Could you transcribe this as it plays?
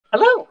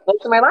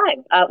to my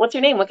live. What's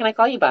your name? What can I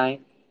call you by?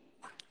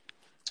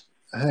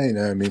 Hey,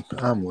 Naomi,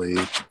 I'm Lee.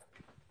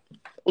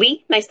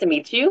 Lee, nice to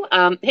meet you.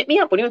 Hit me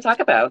up. What do you want to talk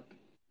about?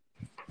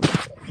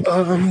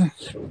 Um,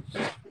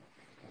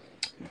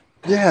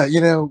 yeah,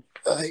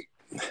 I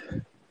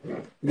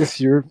guess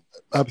you're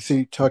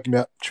obviously talking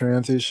about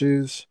trans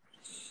issues,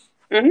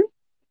 Hmm.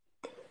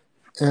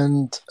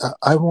 and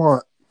I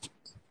want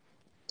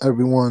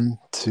everyone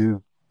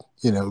to,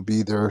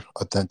 be their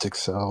authentic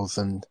selves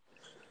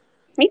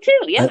Me too.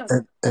 and Yeah.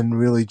 and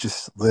really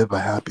just live a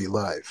happy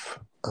life.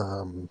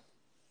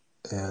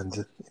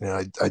 And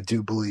I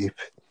do believe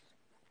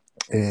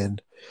in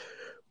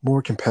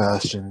more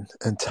compassion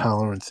and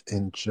tolerance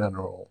in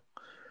general.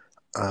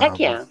 Heck Um,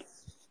 yeah.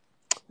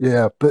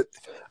 yeah, but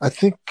I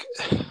think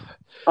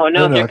Oh I no,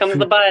 don't know. here I comes the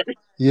feel butt.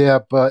 yeah,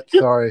 but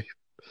sorry.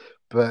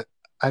 But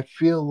I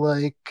feel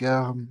like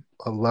a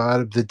lot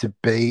of the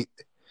debate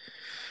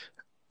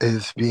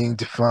is being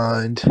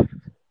defined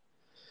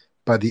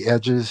by the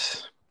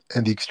edges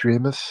and the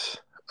extremists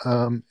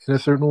in a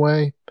certain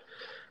way.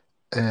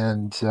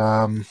 And,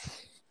 uh,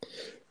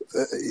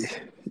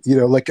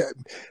 like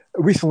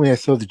recently I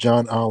saw the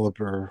John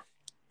Oliver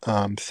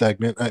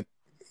segment.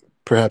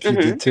 Perhaps you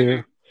did Hmm.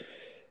 too.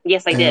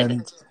 Yes, I did.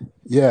 And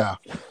yeah,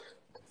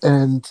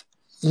 and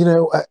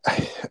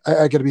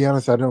I got to be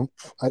honest. I don't.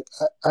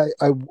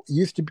 I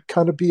used to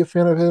kind of be a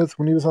fan of his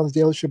when he was on the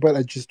Daily Show, but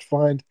I just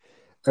find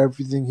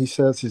everything he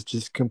says is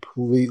just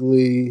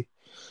completely,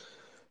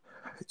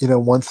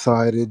 one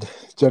sided,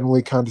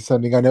 generally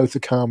condescending. I know it's a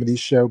comedy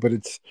show, but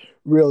it's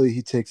really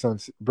he takes on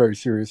very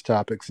serious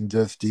topics and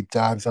does deep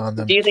dives on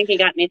them. Do you think he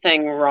got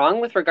anything wrong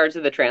with regards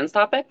to the trans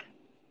topic?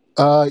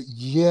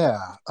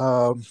 Yeah.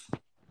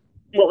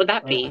 What would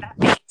that be?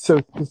 So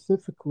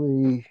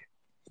specifically,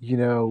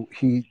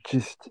 he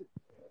just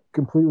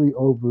completely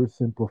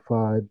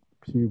oversimplified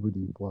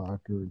puberty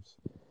blockers,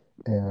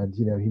 and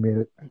he made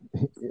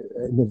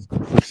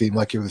it seem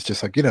like it was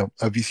just like a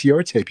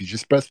VCR tape. You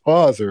just press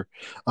pause or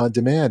on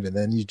demand, and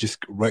then you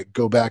just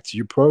go back to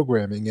your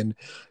programming.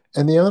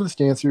 And the honest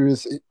answer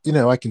is,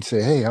 I can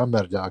say, hey, I'm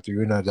not a doctor,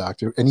 you're not a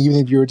doctor, and even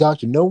if you're a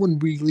doctor, no one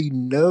really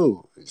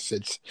knows.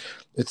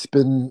 It's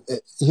been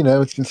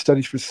it's been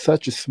studied for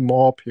such a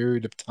small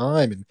period of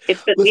time. And We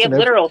have listen,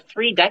 literal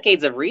 3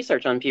 decades of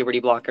research on puberty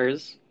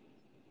blockers.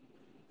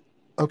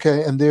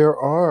 okay, and there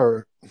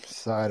are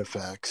side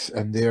effects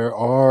and there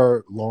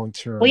are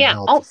long-term Well, yeah,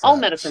 health all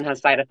effects. medicine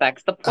has side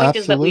effects. The point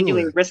is that we do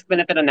a Absolutely. risk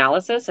benefit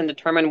analysis and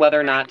determine whether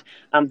or not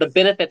the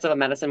benefits of a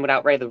medicine would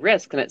outweigh the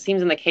risks. And it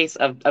seems in the case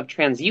of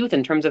trans youth,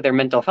 in terms of their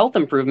mental health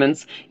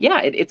improvements,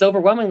 yeah, it's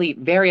overwhelmingly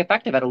very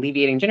effective at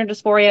alleviating gender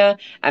dysphoria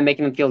and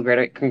making them feel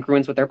greater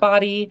congruence with their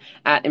body,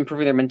 at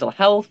improving their mental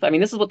health. I mean,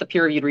 this is what the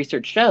peer reviewed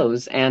research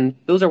shows, and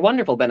those are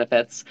wonderful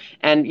benefits.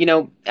 And,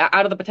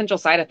 out of the potential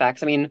side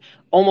effects, I mean,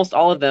 almost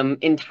all of them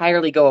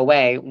entirely go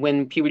away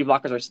when puberty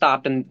blockers are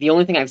stopped. And the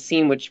only thing I've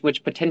seen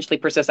which potentially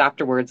persists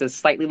afterwards is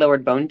slightly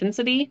lowered bone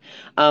density,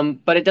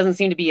 but it doesn't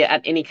seem to be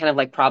at any kind of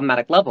like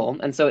problematic level.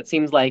 And so it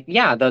seems like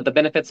yeah, the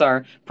benefits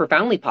are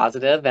profoundly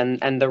positive,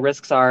 and the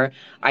risks are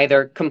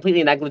either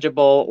completely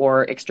negligible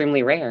or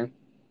extremely rare.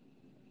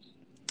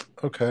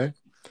 Okay.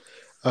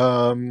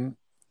 Um,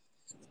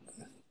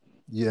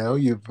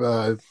 you've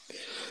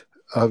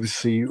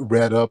obviously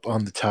read up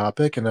on the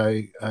topic, and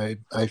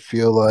I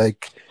feel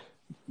like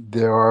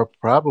there are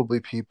probably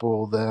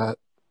people that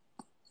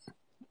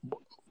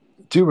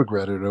do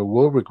regret it or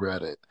will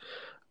regret it.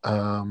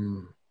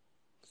 Um,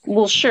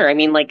 Well, sure. I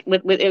mean, like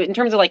in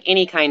terms of like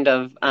any kind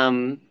of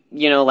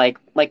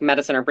like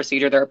medicine or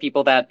procedure, there are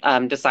people that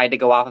decide to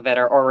go off of it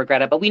or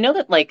regret it. But we know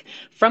that like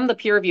from the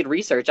peer-reviewed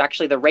research,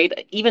 actually the rate,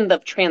 even the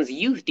trans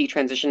youth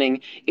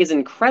detransitioning, is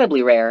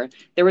incredibly rare.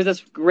 There was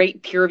this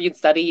great peer-reviewed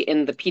study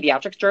in the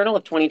Pediatrics Journal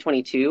of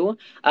 2022.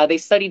 They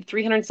studied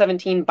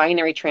 317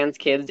 binary trans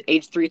kids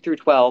aged 3 through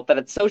 12 that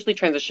had socially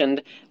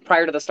transitioned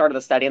prior to the start of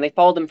the study, and they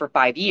followed them for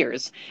 5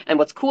 years. And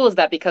what's cool is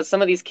that because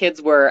some of these kids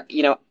were,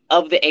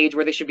 of the age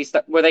where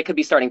where they could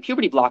be starting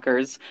puberty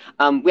blockers,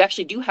 we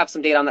actually do have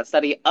some data on that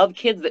study of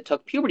kids that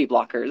took puberty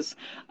blockers.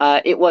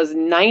 It was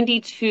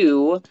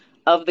 92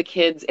 of the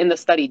kids in the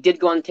study did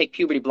go on to take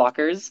puberty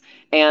blockers,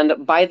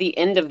 and by the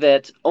end of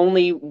it,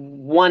 only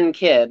one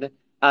kid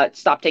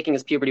stopped taking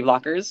his puberty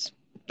blockers.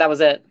 That was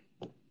it,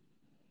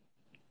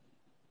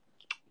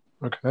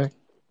 okay.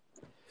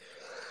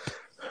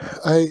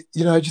 I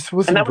just and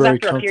wasn't that was very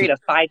after a period comfortable.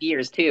 of 5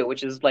 years too,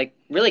 which is like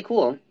really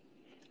cool.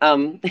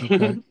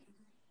 Okay.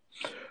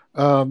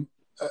 Um,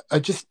 I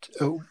just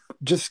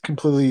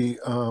completely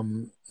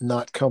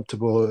not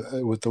comfortable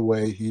with the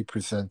way he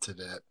presented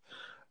it.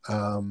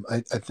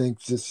 I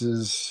think this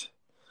is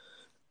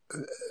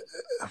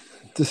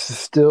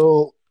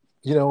still,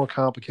 a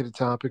complicated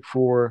topic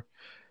for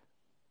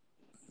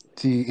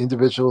the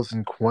individuals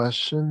in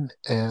question,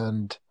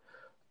 and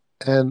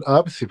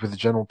obviously for the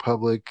general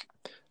public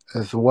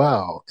as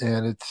well.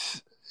 And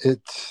it's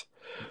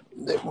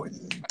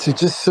to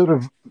just sort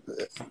of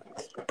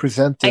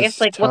present I guess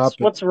this like what's topic.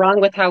 what's wrong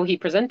with how he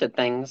presented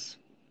things?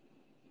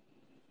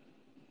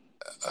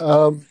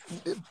 Um,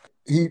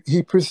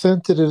 he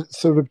presented it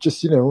sort of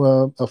just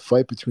a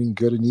fight between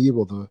good and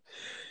evil. The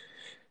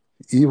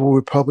evil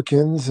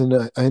Republicans, and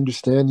I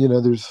understand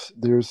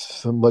there's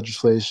some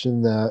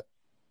legislation that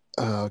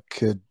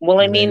could Well,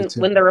 I mean,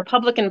 mandatory. when the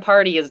Republican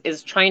Party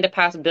is trying to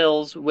pass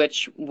bills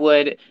which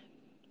would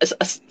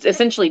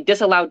essentially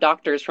disallow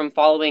doctors from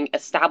following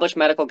established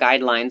medical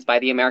guidelines by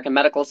the American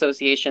Medical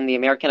Association, the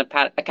American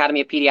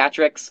Academy of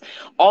Pediatrics.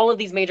 All of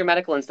these major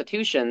medical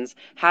institutions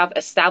have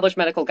established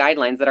medical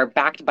guidelines that are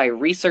backed by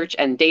research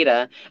and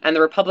data, and the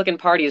Republican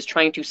Party is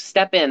trying to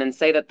step in and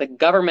say that the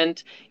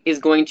government is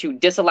going to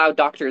disallow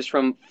doctors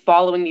from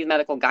following these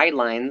medical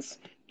guidelines.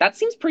 That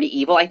seems pretty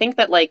evil. I think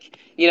that, like,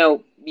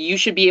 you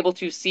should be able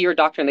to see your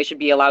doctor and they should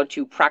be allowed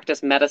to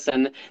practice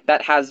medicine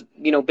that has,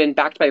 been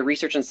backed by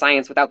research and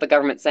science without the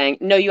government saying,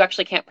 no, you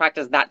actually can't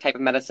practice that type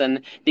of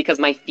medicine because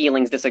my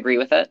feelings disagree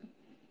with it.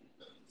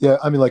 Yeah,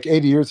 I mean, like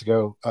 80 years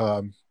ago,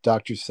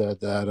 doctors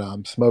said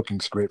that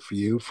smoking's great for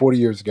you. 40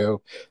 years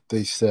ago,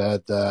 they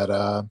said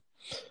that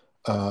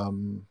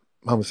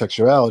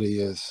homosexuality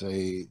is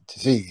a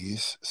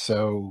disease.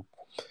 So,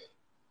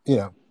 you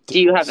know, Do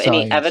you have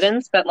any science.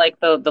 evidence that, like,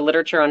 the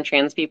literature on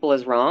trans people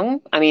is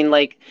wrong? I mean,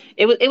 like,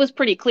 it was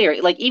pretty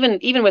clear. Like,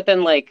 even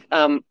within, like,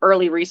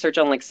 early research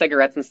on, like,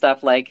 cigarettes and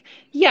stuff, like,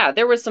 yeah,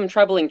 there was some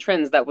troubling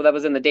trends that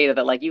was in the data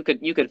that, like, you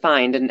could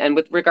find. And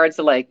with regards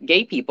to, like,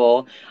 gay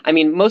people, I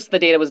mean, most of the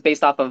data was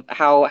based off of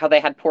how they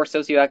had poor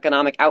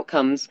socioeconomic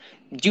outcomes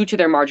due to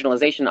their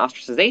marginalization and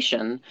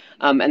ostracization.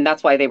 And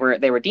that's why they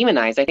were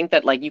demonized. I think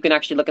that, like, you can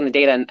actually look in the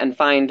data and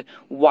find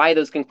why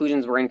those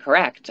conclusions were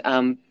incorrect.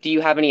 Do you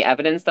have any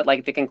evidence that,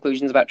 like, the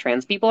conclusions about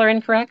trans people are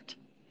incorrect?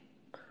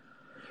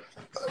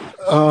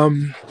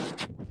 Um,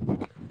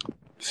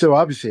 so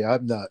obviously,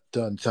 I've not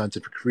done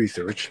scientific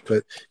research,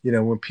 but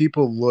when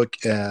people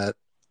look at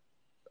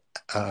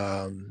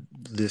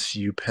this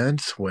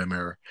UPenn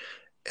swimmer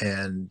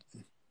and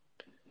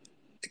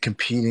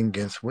competing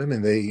against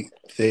women, they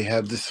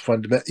have this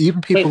fundamental.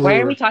 Even Wait, people why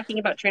who are we are talking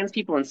about trans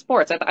people in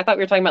sports? I thought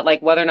we were talking about,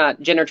 like, whether or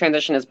not gender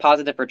transition is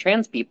positive for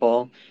trans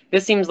people.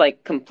 This seems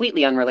like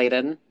completely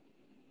unrelated.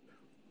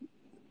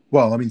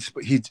 well, I mean,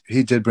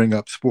 he did bring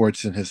up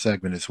sports in his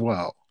segment as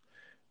well,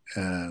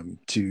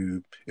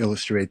 to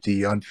illustrate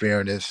the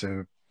unfairness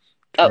of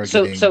Oh,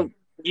 so targeting.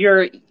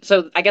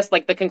 I guess,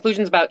 like, the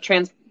conclusions about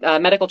trans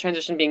medical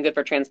transition being good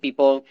for trans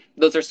people,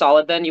 those are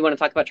solid. Then you want to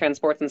talk about trans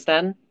sports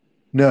instead?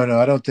 No, no,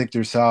 I don't think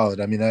they're solid.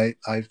 I mean, Then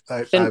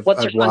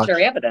what's your I've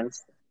contrary watched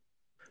evidence?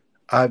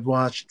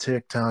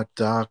 TikTok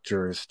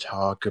doctors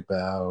talk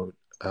about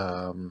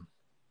um,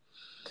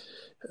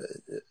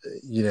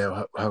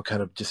 how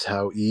kind of just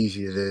how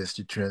easy it is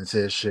to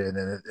transition,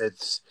 and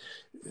it's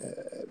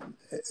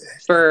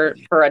For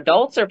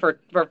adults or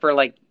for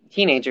like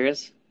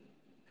teenagers?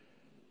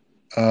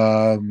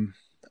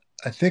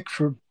 I think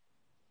for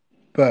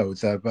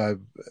both.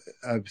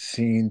 I've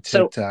seen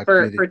So TikTok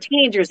for video.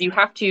 teenagers, you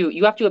have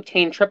to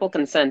obtain triple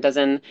consent, as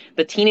in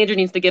the teenager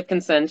needs to give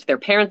consent, their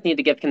parents need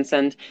to give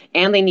consent,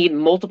 and they need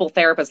multiple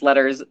therapist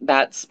letters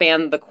that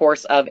span the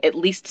course of at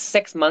least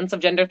 6 months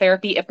of gender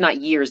therapy, if not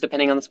years,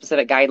 depending on the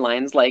specific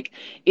guidelines. Like,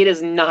 it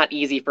is not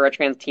easy for a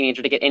trans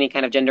teenager to get any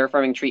kind of gender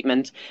affirming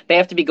treatment. They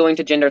have to be going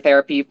to gender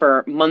therapy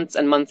for months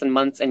and months and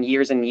months and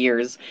years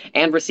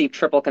and receive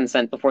triple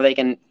consent before they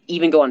can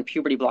even go on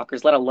puberty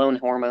blockers, let alone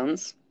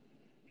hormones.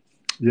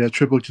 Yeah,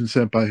 triple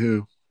consent by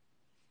who?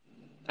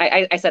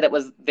 I said it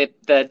was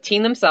the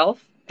teen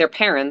themselves, their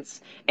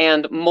parents,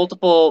 and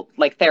multiple,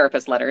 like,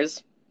 therapist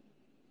letters.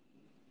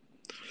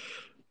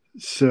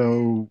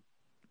 So,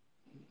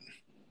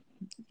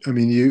 I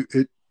mean,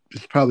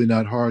 it's probably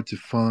not hard to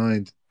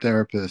find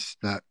therapists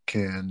that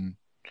can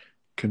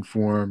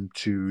conform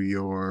to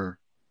your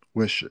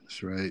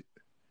wishes, right?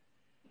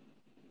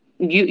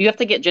 You have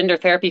to get gender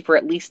therapy for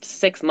at least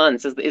 6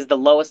 months is the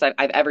lowest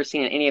I've ever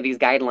seen in any of these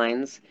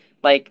guidelines.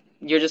 Like,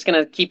 you're just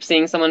gonna keep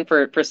seeing someone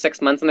for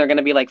 6 months and they're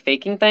gonna be, like,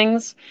 faking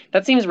things?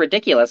 That seems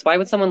ridiculous. Why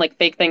would someone, like,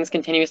 fake things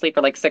continuously for,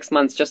 like, 6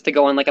 months just to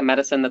go on, like, a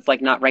medicine that's,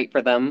 like, not right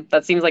for them?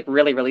 That seems like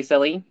really, really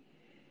silly.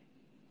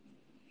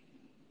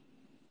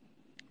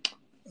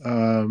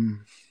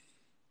 Um,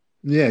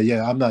 yeah,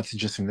 yeah. I'm not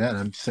suggesting that.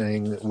 I'm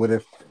saying that what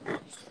if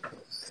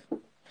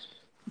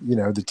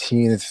the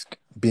teen is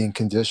being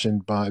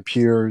conditioned by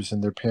peers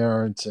and their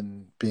parents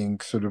and being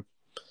sort of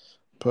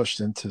pushed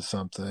into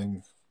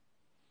something.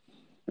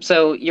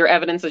 So your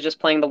evidence is just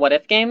playing the what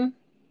if game?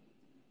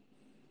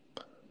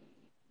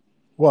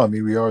 Well, I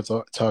mean, we are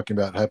talking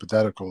about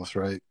hypotheticals,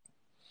 right?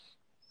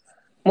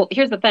 Well,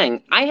 here's the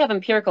thing. I have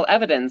empirical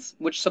evidence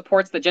which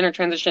supports that gender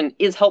transition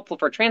is helpful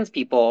for trans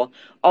people.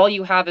 All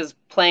you have is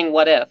playing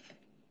what if.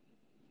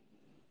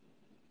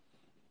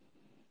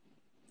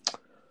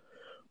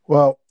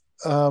 Well,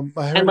 I And,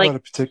 heard like, about a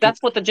particular.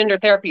 that's what the gender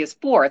therapy is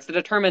for. It's to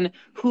determine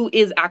who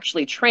is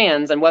actually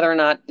trans and whether or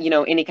not,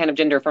 any kind of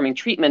gender affirming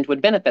treatment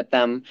would benefit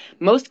them.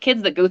 Most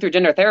kids that go through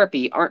gender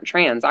therapy aren't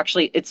trans.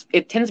 Actually,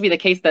 it tends to be the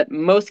case that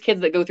most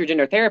kids that go through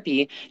gender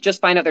therapy just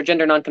find out they're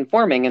gender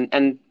nonconforming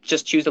and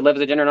just choose to live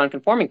as a gender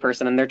nonconforming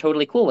person, and they're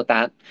totally cool with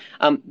that.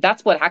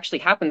 That's what actually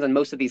happens in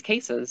most of these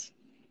cases.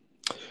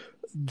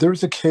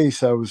 There's a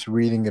case I was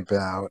reading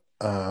about,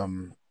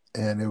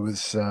 and it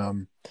was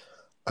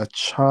a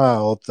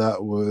child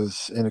that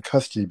was in a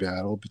custody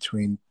battle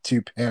between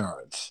two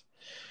parents.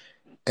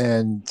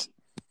 And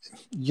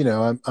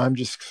I'm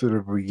just sort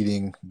of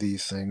reading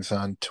these things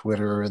on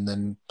Twitter, and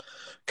then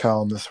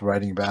columnists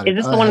writing about Is it.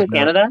 this the I one in have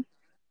no. Canada?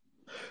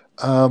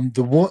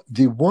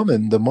 The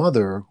woman, the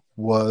mother,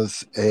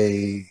 was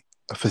a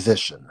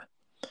physician.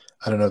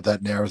 I don't know if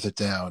that narrows it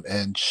down,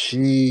 and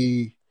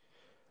she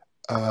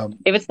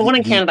If it's the one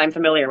in the Canada, I'm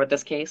familiar with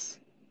this case.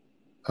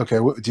 okay.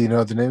 Do you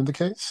know the name of the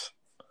case?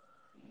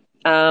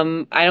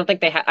 I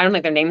don't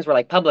think their names were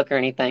like public or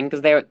anything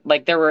because they were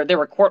like there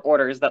were court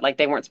orders that like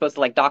they weren't supposed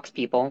to like dox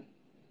people.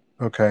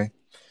 Okay.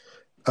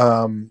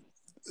 Um,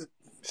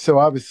 so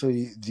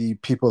obviously the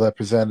people that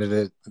presented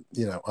it,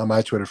 on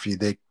my Twitter feed,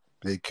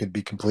 they could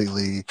be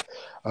completely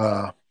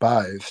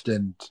biased,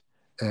 and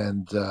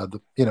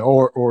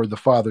or the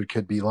father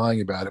could be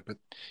lying about it, but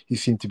he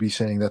seemed to be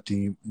saying that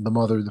the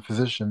mother, the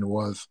physician,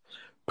 was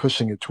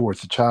pushing it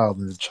towards the child,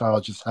 and the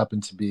child just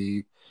happened to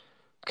be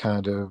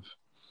kind of,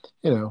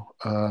 you know,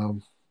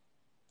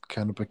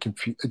 kind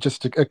of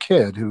just a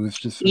kid who was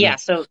just sort Yeah, of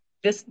so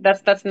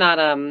that's not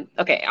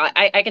okay.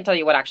 I can tell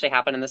you what actually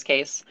happened in this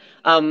case.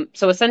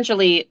 So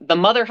essentially, the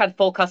mother had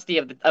full custody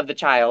of the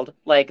child.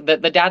 Like the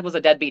dad was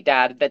a deadbeat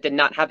dad that did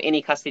not have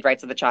any custody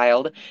rights of the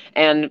child,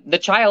 and the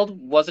child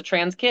was a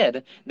trans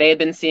kid. They had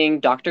been seeing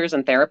doctors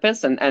and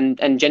therapists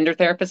and gender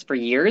therapists for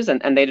years,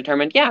 and they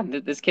determined, yeah,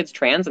 this kid's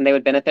trans, and they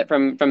would benefit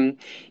from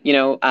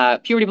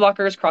puberty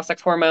blockers,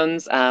 cross-sex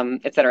hormones,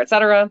 et cetera, et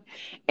cetera.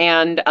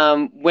 And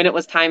when it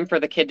was time for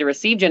the kid to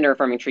receive gender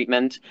affirming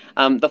treatment,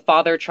 the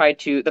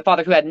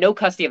father who had no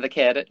custody of the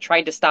kid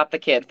tried to stop the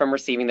kid from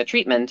receiving the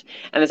treatment,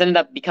 and this ended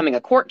up becoming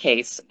a court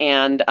case.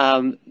 And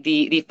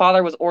the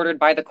father was ordered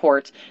by the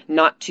court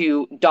not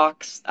to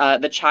dox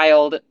the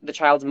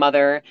child's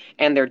mother,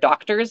 and their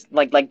doctors.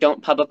 Like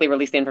don't publicly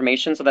release the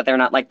information so that they're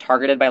not like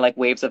targeted by like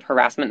waves of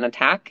harassment and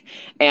attack.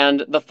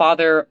 And the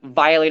father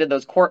violated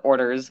those court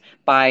orders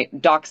by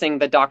doxing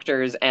the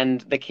doctors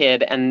and the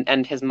kid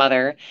and his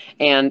mother,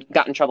 and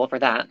got in trouble for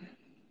that.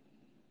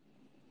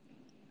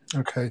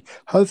 okay.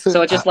 How's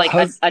So it? it's just like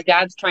How's a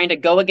dad's trying to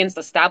go against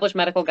established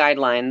medical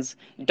guidelines,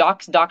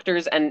 dox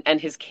doctors and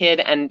his kid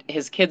and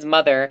his kid's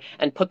mother,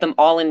 and put them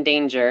all in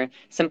danger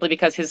simply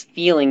because his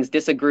feelings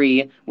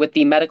disagree with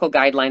the medical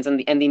guidelines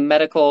and the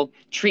medical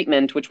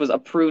treatment which was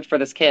approved for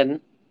this kid.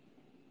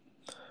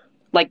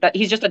 Like that,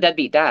 he's just a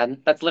deadbeat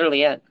dad. That's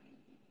literally it.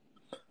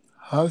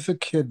 how's a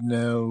kid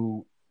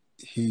know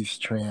he's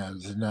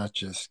trans and not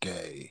just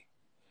gay?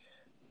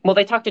 Well,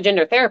 they talk to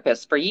gender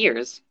therapists for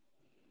years,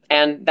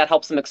 and that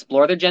helps them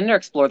explore their gender,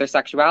 explore their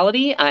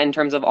sexuality in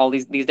terms of all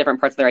these different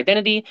parts of their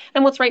identity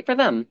and what's right for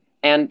them.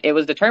 And it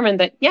was determined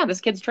that yeah,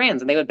 this kid's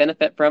trans, and they would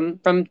benefit from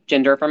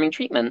gender affirming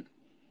treatment.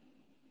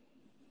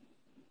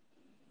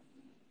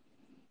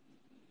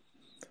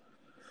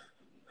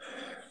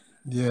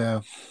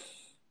 Yeah.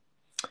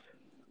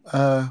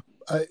 Uh,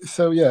 I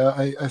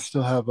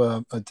still have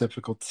a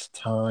difficult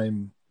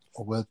time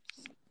with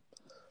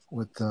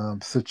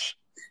such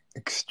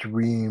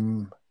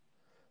extreme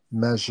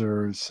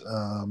measures.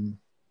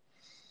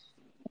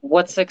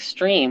 What's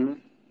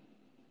extreme?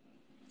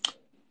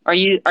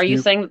 Are you Pu-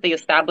 saying that the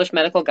established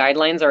medical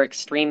guidelines are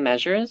extreme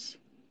measures?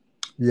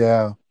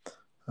 yeah,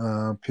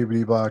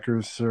 puberty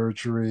blockers,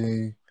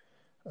 surgery.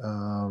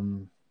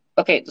 Um,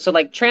 Okay, so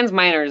like trans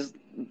minors,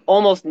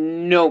 almost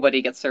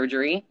nobody gets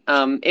surgery.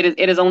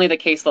 It is only the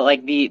case that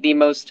like the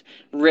most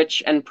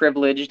rich and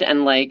privileged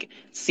and like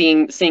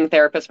seeing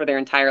therapists for their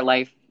entire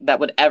life that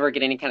would ever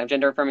get any kind of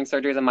gender affirming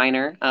surgery as a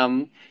minor.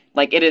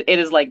 Like it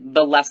is like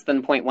the less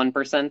than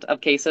 0.1%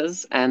 of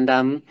cases, and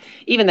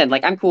even then,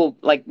 like I'm cool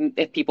like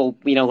if people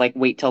like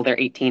wait till they're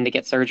 18 to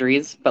get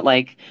surgeries, but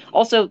like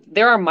also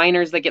there are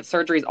minors that get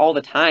surgeries all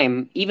the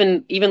time,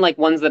 even like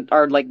ones that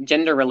are like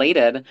gender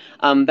related,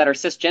 that are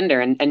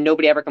cisgender, and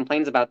nobody ever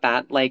complains about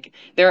that. Like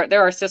there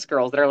are cis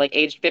girls that are like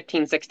aged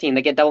 15, 16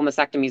 that get double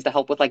mastectomies to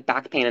help with like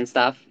back pain and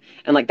stuff.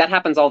 And like that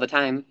happens all the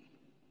time.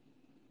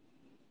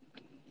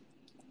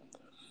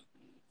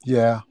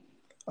 yeah,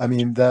 I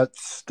mean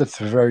that's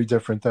very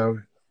different though,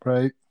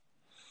 right?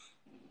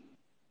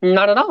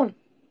 Not at all.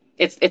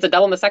 It's a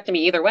double mastectomy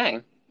either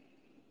way.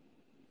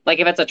 Like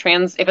if it's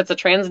a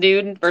trans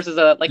dude versus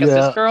a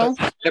cis Yeah, girl,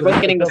 they're both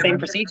getting the same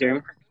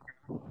procedure.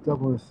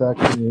 double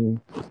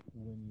mastectomy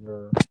when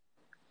you're,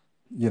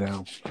 you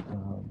know,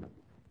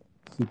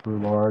 super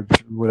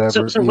large,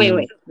 So whatever. so wait,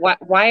 wait.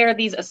 Why are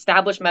these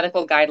established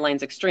medical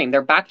guidelines extreme?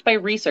 They're backed by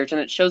research and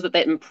it shows that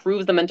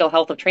improves the mental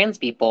health of trans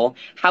people.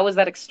 How is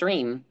that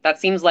extreme? That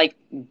seems like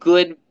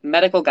good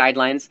medical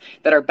guidelines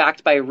that are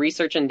backed by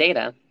research and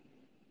data.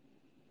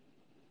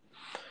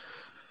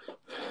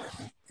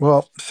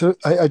 Well, so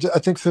I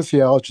think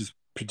sociologists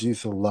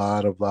produce a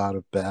lot of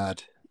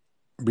bad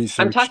I'm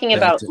research talking backed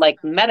about it.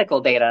 like medical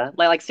data,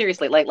 like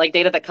seriously, like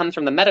data that comes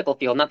from the medical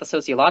field, not the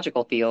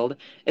sociological field.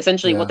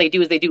 Essentially, what Yeah. they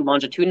do is they do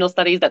longitudinal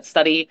studies that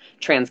study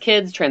trans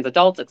kids, trans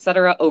adults,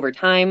 etc., over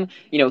time,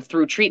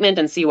 through treatment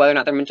and see whether or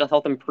not their mental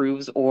health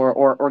improves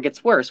or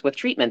gets worse with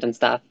treatment and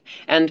stuff.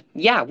 And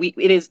yeah,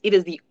 it is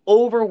the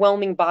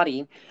overwhelming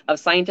body of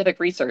scientific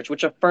research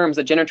which affirms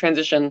that gender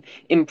transition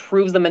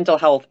improves the mental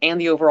health and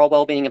the overall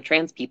well-being of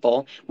trans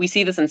people. We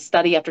see this in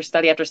study after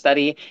study after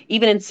study,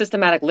 even in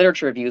systematic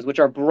literature reviews, which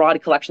are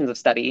broad collections of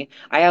study.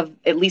 I have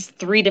at least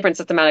three different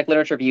systematic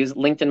literature reviews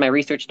linked in my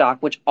research doc,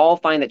 which all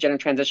find that gender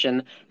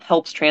transition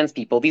helps trans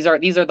people. These are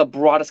the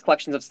broadest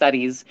collections of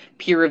studies,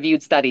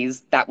 peer-reviewed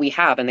studies that we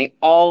have, and they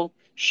all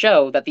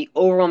show that the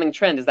overwhelming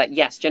trend is that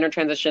yes, gender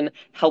transition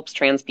helps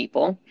trans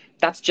people.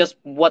 That's just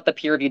what the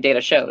peer-reviewed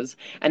data shows.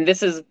 And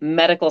this is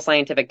medical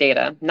scientific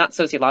data, not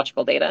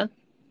sociological data.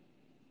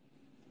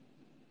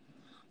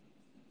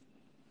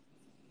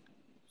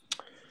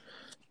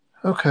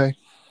 Okay.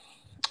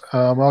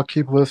 I'll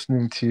keep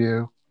listening to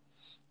you,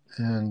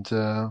 and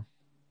I'll.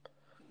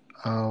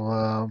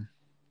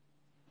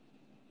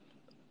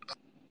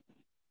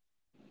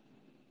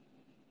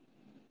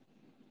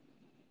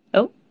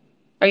 Oh,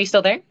 are you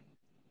still there?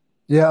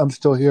 Yeah, I'm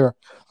still here.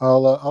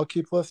 I'll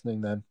keep listening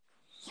then.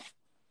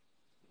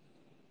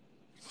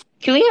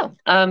 Coolio.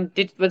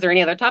 Was there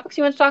any other topics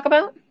you want to talk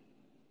about?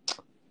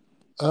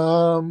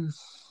 Um.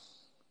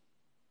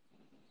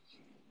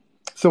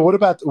 So what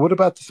about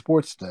the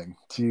sports thing?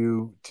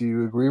 Do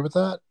you agree with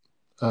that?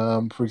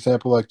 For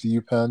example, like the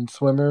UPenn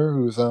swimmer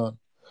who was on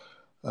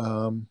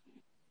um,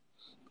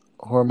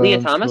 Leah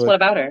hormones Thomas, what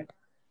about her?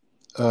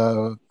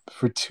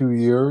 for 2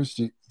 years.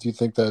 Do you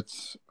think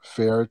that's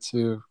fair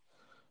to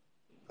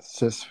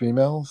cis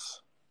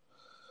females?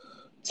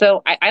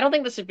 So I don't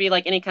think this should be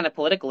like any kind of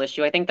political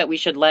issue. I think that we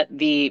should let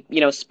the,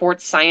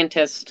 sports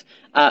scientist,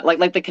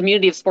 like the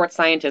community of sports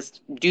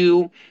scientists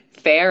do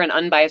fair and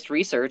unbiased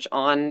research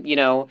on,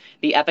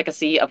 the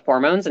efficacy of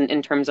hormones and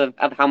in terms of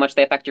how much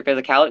they affect your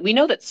physicality. We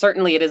know that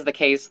certainly it is the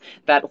case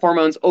that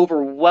hormones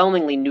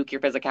overwhelmingly nuke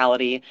your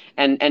physicality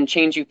and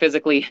change you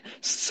physically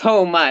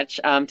so much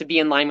to be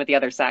in line with the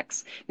other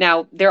sex.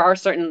 Now, there are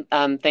certain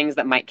things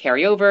that might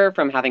carry over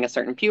from having a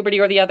certain puberty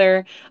or the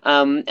other.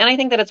 And I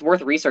think that it's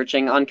worth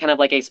researching on kind of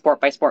like a sport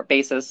by sport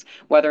basis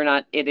whether or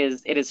not it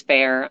is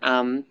fair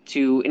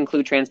to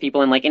include trans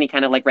people in like any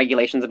kind of like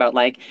regulations about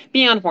like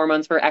being on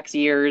hormones for X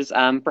years,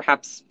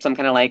 perhaps some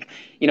kind of like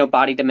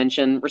body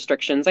dimension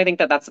restrictions. I think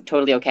that that's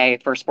totally okay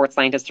for sports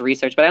scientists to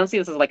research, but I don't see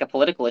this as like a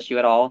political issue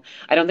at all.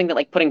 I don't think that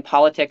like putting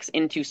politics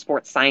into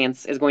sports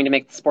science is going to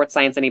make sports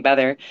science any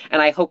better.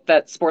 And I hope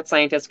that sports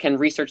scientists can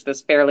research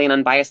this fairly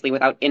and unbiasedly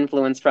without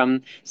influence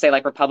from, say,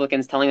 like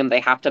Republicans telling them they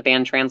have to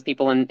ban trans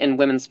people in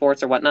women's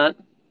sports or whatnot.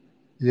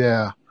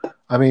 Yeah,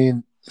 I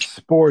mean,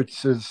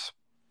 sports is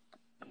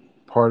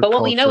part of But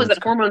what we know culture. is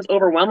that hormones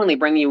overwhelmingly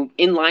bring you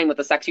in line with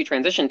the sex you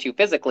transition to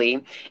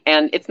physically.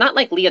 And it's not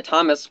like Leah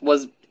Thomas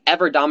was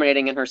ever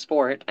dominating in her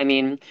sport. I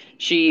mean,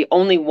 she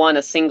only won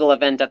a single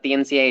event at the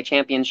NCAA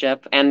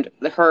championship, and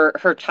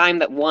her time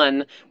that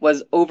won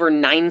was over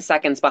 9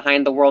 seconds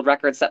behind the world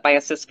record set by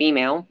a cis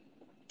female.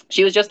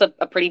 She was just a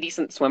pretty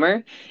decent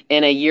swimmer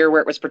in a year where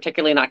it was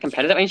particularly not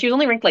competitive. I mean, she was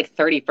only ranked like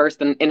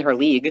 31st in her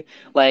league.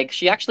 Like,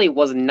 she actually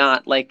was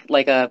not like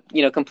a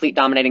complete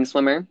dominating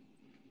swimmer.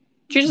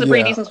 She was just a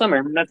pretty Yeah, decent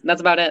swimmer. That's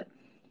about it.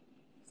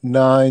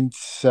 9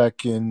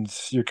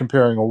 seconds. You're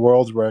comparing a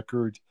world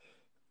record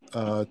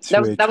That to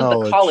was a that was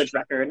the college college,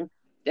 record,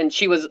 and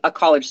she was a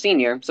college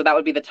senior, so that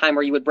would be the time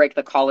where you would break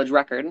the college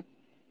record.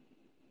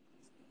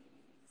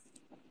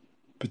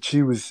 but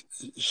she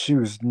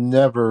was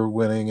never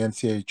winning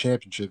NCAA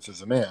championships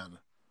as a man.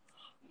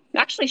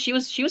 Actually, she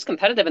was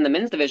competitive in the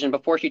men's division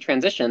before she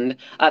transitioned.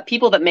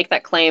 People that make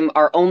that claim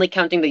are only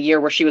counting the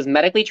year where she was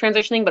medically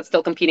transitioning, but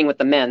still competing with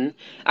the men.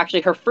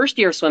 Actually, her first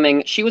year of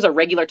swimming, she was a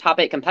regular top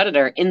eight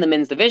competitor in the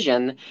men's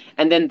division,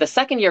 and then the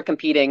second year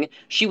competing,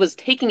 she was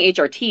taking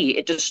HRT.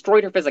 It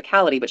destroyed her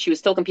physicality, but she was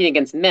still competing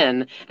against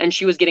men, and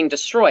she was getting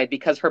destroyed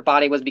because her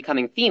body was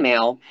becoming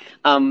female,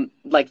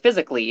 like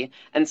physically.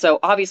 And so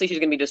obviously she's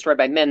going to be destroyed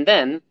by men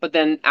then. But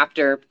then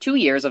after 2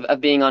 years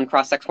of being on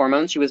cross sex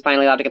hormones, she was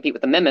finally allowed to compete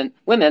with the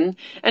women,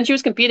 and she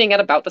was competing at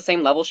about the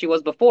same level she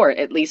was before,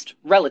 at least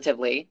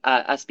relatively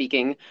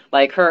speaking.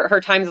 Like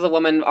her times as a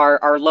woman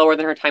are lower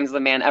than her times as a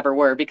man ever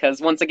were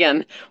because once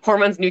again,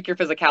 hormones nuke your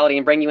physicality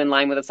and bring you in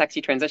line with a sex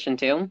you transition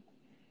to.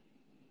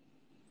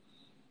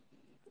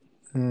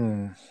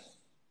 Hmm.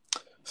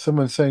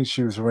 Someone saying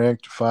she was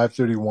ranked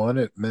 531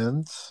 at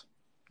men's.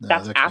 No,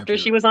 That's that can't after be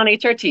she right. was on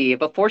HRT.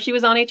 Before she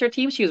was on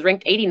HRT, she was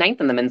ranked 89th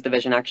in the men's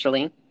division,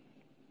 actually.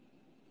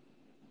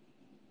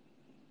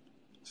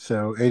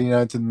 So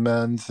 89th in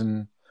men's,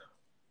 and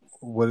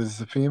what is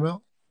the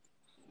female?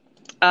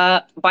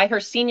 By her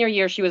senior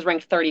year, she was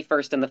ranked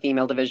 31st in the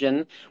female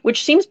division,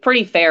 which seems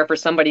pretty fair for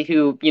somebody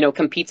who,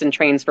 competes and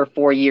trains for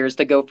 4 years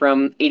to go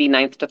from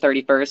 89th to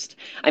 31st.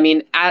 I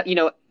mean,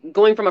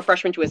 going from a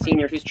freshman to a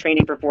senior who's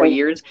training for 4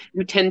 years,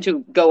 you tend to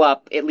go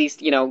up at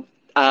least,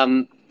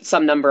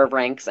 some number of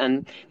ranks,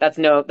 and that's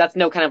no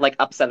kind of like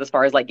upset as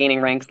far as like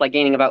gaining ranks, like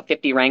gaining about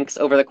 50 ranks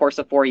over the course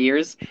of 4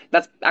 years.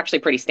 That's actually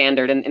pretty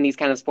standard in these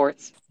kind of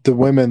sports. The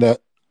women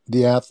that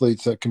the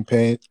athletes that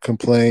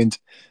complained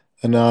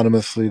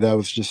anonymously, that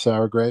was just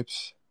sour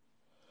grapes.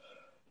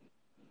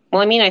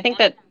 Well, I mean, I think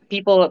that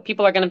people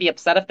are going to be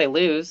upset if they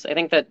lose. I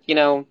think that,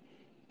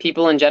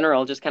 people in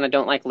general just kind of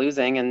don't like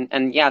losing,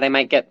 and yeah, they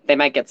might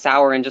get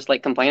sour and just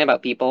like complain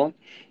about people.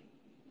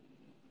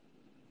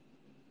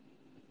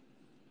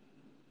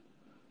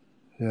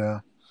 Yeah.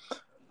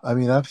 I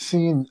mean, I've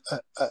seen.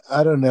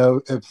 I don't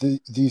know if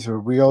these are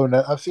real or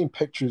not. I've seen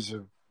pictures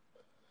of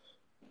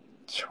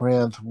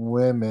trans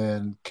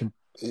women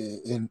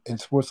in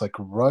sports like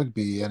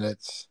rugby, and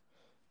it's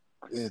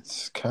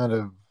kind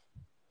of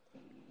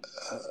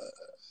uh,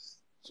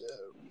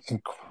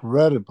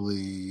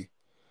 incredibly.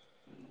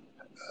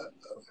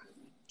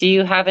 Do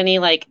you have any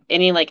like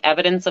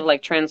evidence of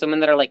like trans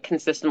women that are like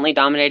consistently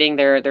dominating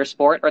their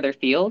sport or their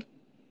field?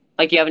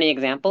 Like, do you have any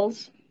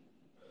examples?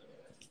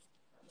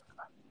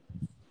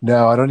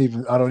 No, I don't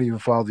even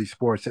follow these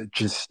sports. It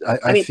just I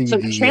I mean, see so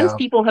the trans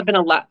people have been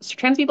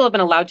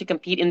allowed to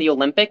compete in the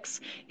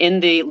Olympics in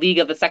the league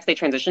of the sex they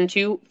transition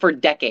to for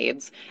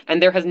decades. And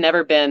there has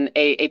never been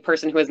a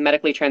person who has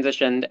medically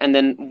transitioned and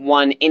then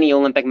won any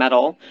Olympic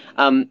medal.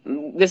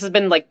 This has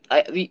been like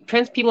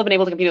trans people have been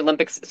able to compete in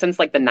Olympics since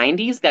like the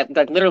 90s, that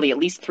like literally at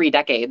least 3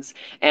 decades.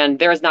 And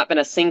there has not been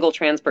a single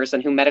trans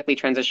person who medically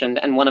transitioned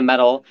and won a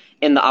medal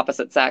in the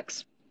opposite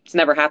sex. It's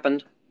never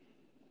happened.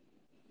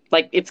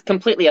 Like, it's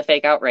completely a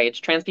fake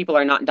outrage. Trans people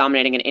are not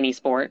dominating in any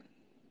sport.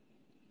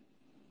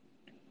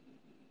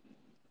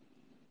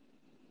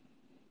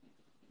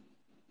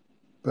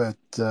 but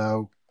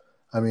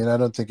I mean, I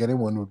don't think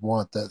anyone would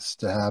want that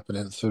to happen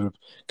in sort of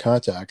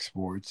contact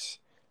sports.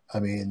 I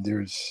mean,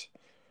 there's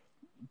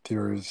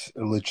a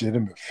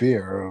legitimate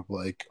fear of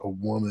like a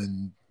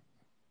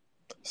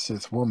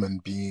cis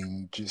woman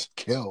being just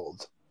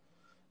killed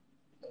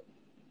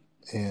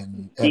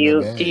in Do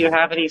you MMA.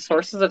 have any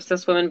sources of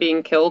cis women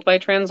being killed by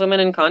trans women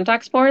in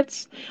contact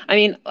sports? I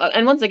mean,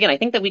 and once again, I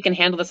think that we can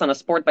handle this on a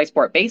sport by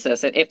sport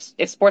basis.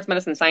 If sports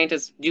medicine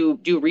scientists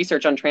do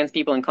research on trans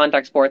people in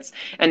contact sports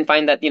and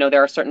find that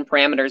there are certain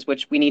parameters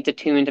which we need to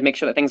tune to make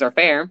sure that things are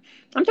fair,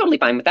 I'm totally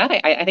fine with that.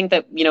 I think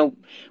that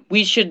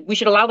we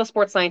should allow the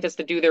sports scientists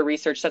to do their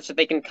research such that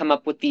they can come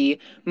up with the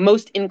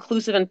most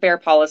inclusive and fair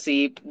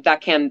policy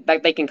that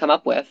they can come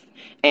up with.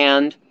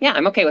 And yeah,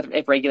 I'm okay with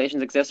if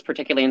regulations exist,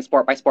 particularly in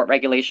sport by sport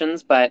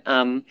regulations. But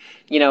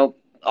you know,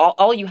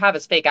 all you have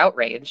is fake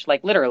outrage.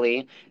 Like,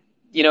 literally,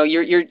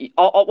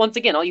 once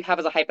again, all you have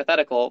is a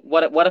hypothetical.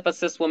 What if a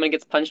cis woman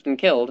gets punched and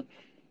killed?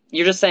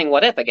 You're just saying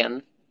what if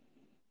again.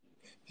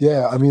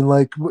 Yeah, I mean,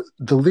 like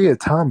the Leah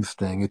Thomas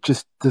thing, it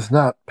just does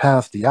not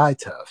pass the eye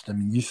test. I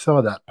mean, you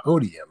saw that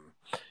podium.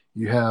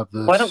 You have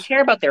Well, I don't this.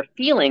 care about their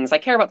feelings. I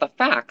care about the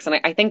facts, and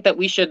I think that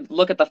we should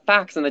look at the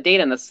facts and the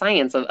data and the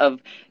science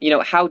of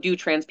how do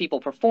trans people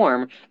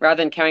perform,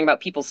 rather than caring about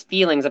people's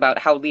feelings about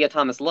how Leah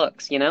Thomas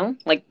looks.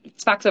 Like,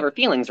 it's facts over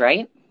feelings,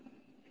 right?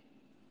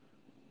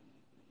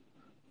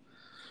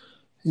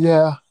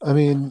 Yeah, I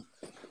mean,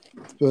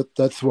 but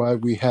that's why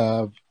we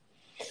have.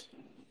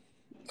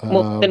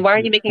 Well, Uh, then why are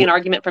you making an w-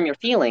 argument from your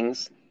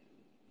feelings?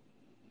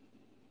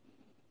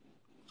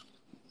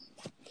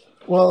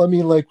 well, I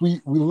mean, like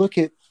we look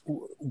at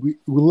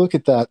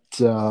that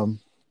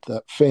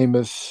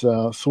famous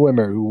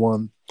swimmer who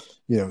won,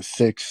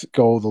 6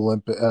 gold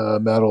Olympic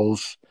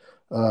medals.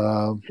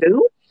 Um,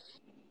 Who?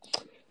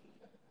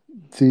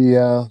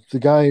 the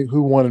guy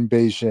who won in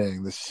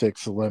Beijing the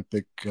 6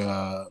 Olympic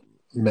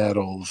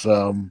medals.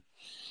 What's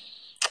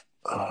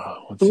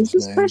Who's his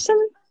this name?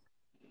 person?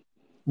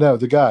 No,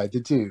 the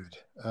dude.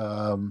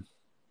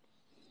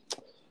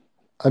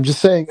 I'm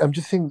just saying.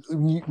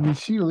 When you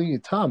see Leah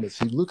Thomas,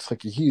 he looks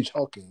like a huge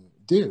hulking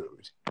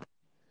dude.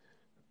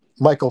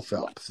 Michael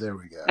Phelps. There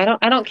we go.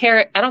 I don't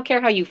care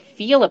how you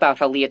feel about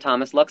how Leah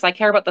Thomas looks. I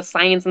care about the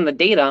science and the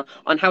data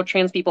on how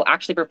trans people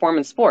actually perform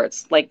in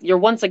sports. Like, you're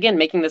once again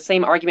making the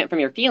same argument from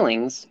your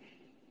feelings.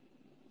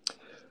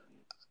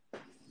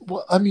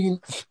 Well, I mean,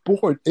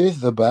 sport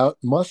is about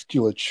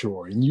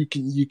musculature, and you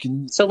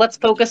can. So let's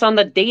focus on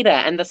the data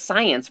and the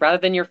science rather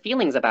than your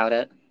feelings about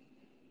it.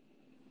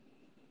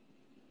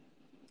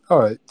 All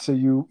right, so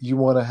you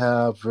want to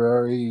have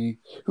very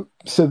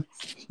so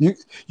you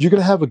you're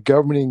going to have a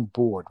governing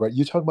board, right?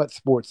 You're talking about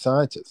sports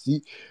scientists.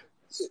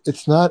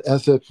 It's not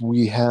as if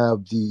we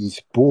have these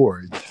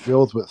boards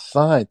filled with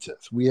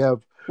scientists. We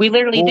have We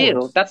literally do.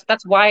 boards.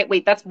 That's why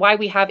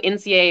we have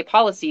NCAA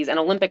policies and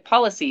Olympic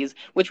policies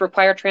which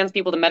require trans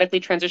people to medically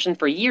transition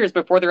for years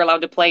before they're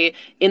allowed to play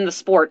in the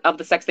sport of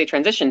the sex they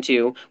transition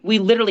to. We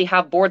literally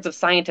have boards of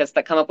scientists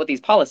that come up with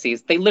these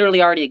policies. They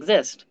literally already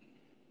exist.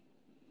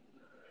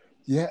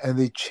 Yeah, and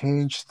they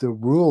changed the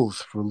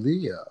rules for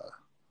Leah.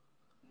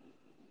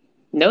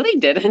 No, they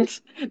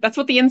didn't. That's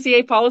what the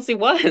NCAA policy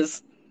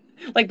was.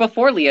 Like,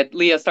 before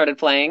Leah started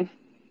playing.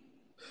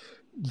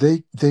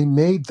 They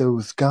made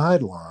those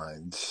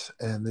guidelines,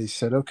 and they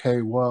said,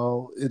 okay,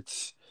 well,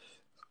 it's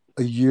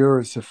a year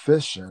is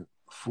sufficient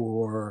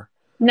for.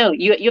 No,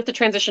 you have to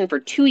transition for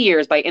 2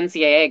 years by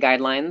NCAA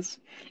guidelines.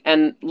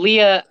 And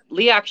Leah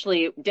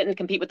actually didn't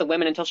compete with the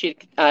women until she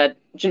had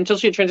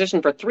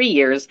transitioned for 3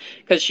 years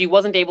because she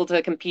wasn't able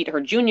to compete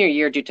her junior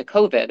year due to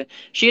COVID.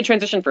 She had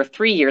transitioned for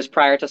 3 years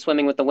prior to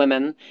swimming with the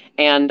women,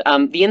 and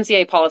the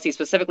NCAA policy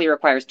specifically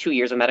requires 2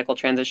 years of medical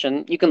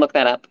transition. You can look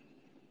that up.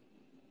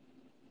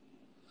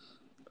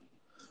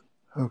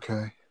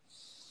 Okay.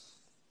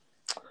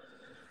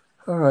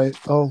 All right.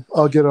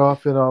 I'll get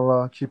off and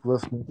I'll keep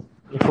listening.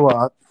 Thanks a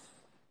lot.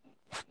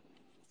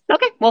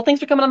 Okay, well, thanks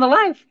for coming on the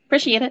live.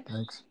 Appreciate it.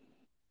 Thanks.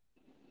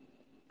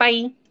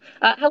 Bye.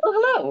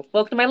 Hello.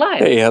 Welcome to my live.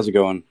 Hey, how's it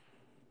going?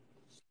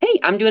 Hey,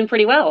 I'm doing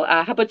pretty well.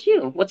 How about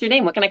you? What's your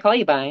name? What can I call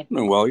you by?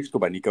 Doing well. You just go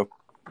by Nico.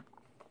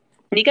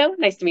 Nico,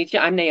 nice to meet you.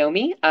 I'm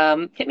Naomi.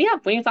 Hit me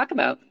up. What do you talk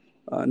about?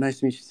 Nice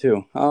to meet you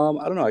too. I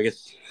don't know. I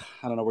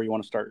don't know where you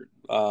want to start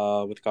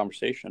with the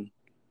conversation.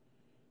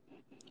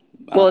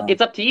 Well, Uh,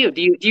 it's up to you.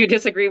 Do you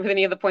disagree with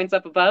any of the points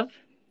up above?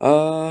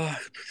 uh,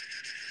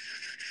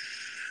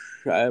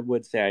 I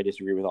would say I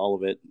disagree with all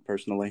of it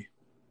personally.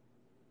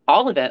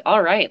 All of it.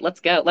 All right, let's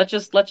go. Let's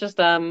just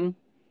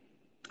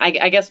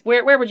I guess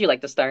where would you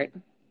like to start?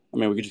 I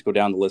mean, we could just go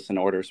down the list in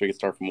order, so we could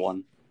start from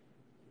one.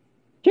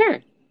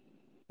 Sure.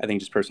 I think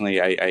just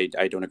personally,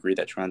 I don't agree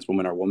that trans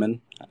women are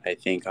women. I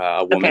think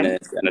a woman Okay.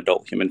 is an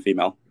adult human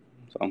female.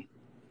 So,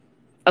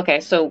 Okay.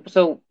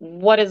 So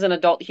what is an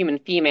adult human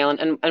female,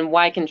 and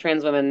why can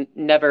trans women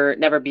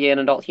never be an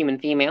adult human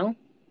female?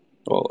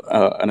 well,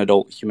 an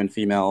adult human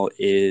female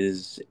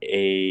is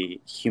a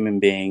human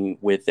being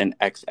with an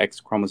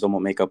XX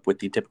chromosomal makeup with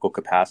the typical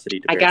capacity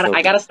to I bear gotta I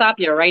children. gotta stop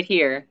you right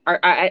here.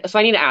 So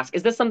I need to ask: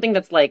 is this something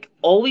that's like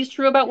always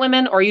true about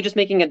women, or are you just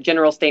making a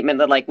general statement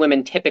that like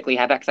women typically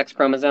have XX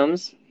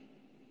chromosomes?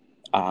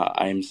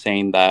 I'm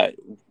saying that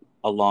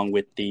along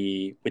with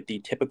the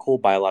typical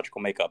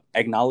biological makeup,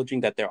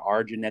 acknowledging that there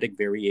are genetic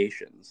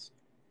variations,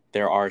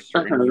 there are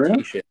certain Uh-huh.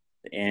 mutations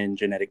and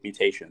genetic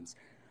mutations.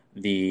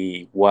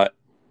 What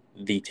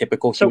the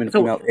typical So human so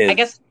female I is.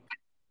 guess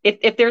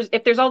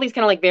if there's all these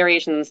kind of like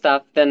variations and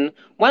stuff, then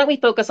why don't we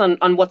focus on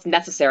what's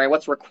necessary,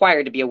 what's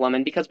required to be a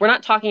woman? Because we're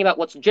not talking about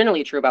what's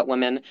generally true about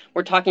women.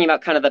 We're talking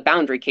about kind of the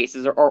boundary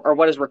cases or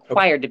what is Okay,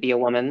 required to be a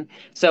woman.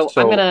 So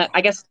so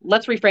I guess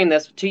let's reframe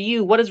this to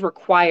you. What is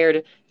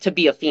required to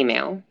be a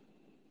female?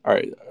 all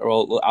right,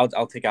 well,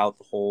 I'll take out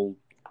the whole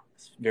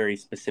very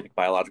specific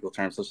biological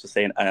terms. Let's just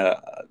say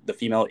the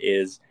female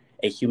is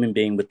a human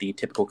being with the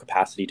typical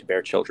capacity to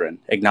bear children,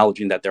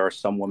 acknowledging that there are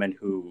some women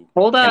who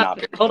Hold up, cannot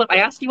bear hold up. I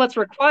children. asked you what's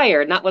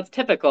required, not what's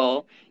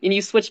typical, and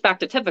you switched back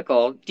to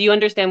typical. Do you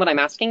understand what I'm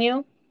asking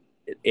you?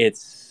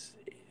 It's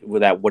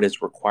with that what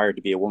is required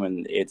to be a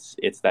woman. It's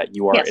that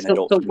you are Yes. an So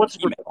adult human what's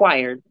female,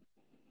 required?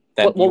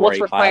 that you are What's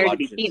a required to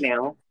be biologist.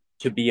 female?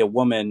 To be a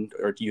woman,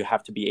 or do you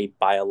have to be a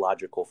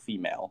biological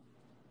female?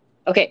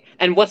 Okay,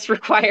 and what's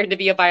required to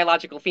be a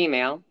biological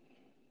female?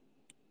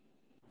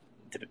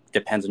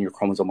 Depends on your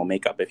chromosomal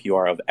makeup. If you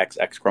are of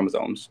XX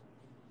chromosomes,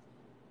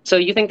 So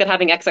you think that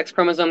having XX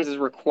chromosomes is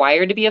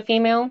required to be a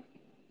female?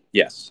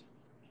 yes.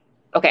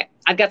 Okay,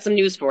 I've got some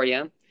news for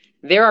you.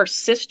 There are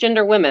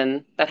cisgender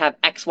women that have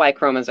XY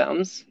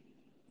chromosomes.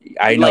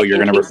 I know Like you're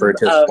in going to cases refer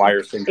to of Swire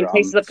in cases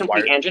syndrome. of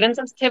complete androgen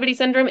sensitivity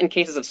syndrome, in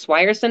cases of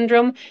Swyer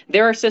syndrome,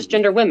 there are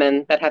cisgender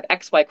women that have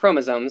XY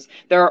chromosomes.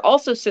 There are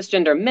also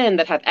cisgender men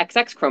that have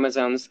XX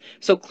chromosomes.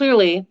 So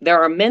clearly, there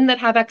are men that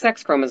have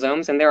XX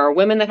chromosomes and there are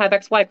women that have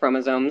XY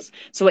chromosomes.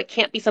 So it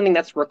can't be something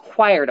that's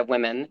required of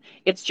women.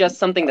 It's just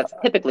something that's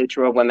typically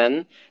true of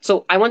women.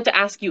 So I want to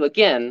ask you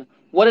again,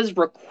 what is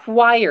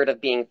required of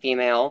being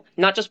female,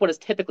 not just what is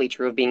typically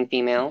true of being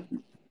female?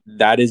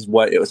 That is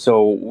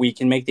so we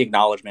can make the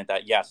acknowledgement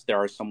that yes, there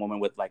are some women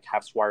with like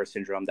have Swire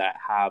syndrome that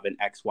have an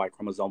XY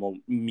chromosomal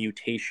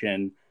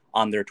mutation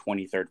on their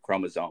 23rd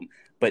chromosome,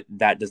 but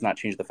that does not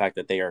change the fact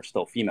that they are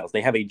still females.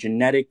 They have a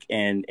genetic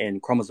and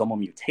chromosomal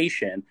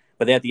mutation,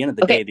 but at the end of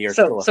the day Okay, they are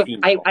so still a so I,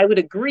 female I would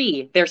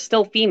agree they're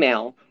still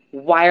female.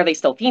 Why are they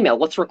still female?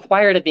 What's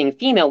required of being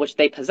female, which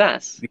they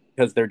possess?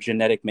 because their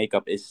genetic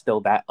makeup is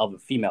still that of a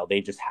female.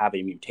 They just have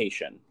a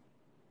mutation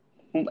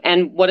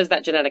And what is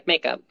that genetic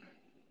makeup?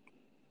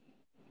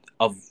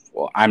 of.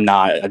 Well, I'm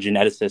not a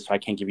geneticist, so I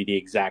can't give you the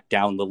exact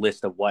down the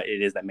list of what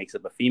it is that makes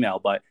up a female,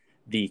 but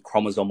the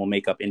chromosomal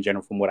makeup in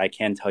general, from what I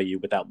can tell you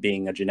without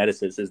being a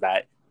geneticist, is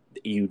that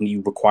you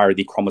require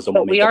the chromosomal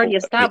But we makeup of already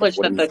established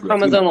what it that means the to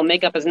be a female. chromosomal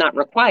makeup is not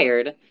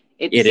required.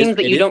 It It is seems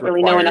that it you is don't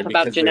really know enough required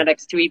about because there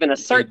genetics to even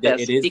assert it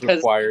this is because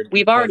required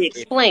we've already because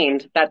if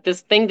explained that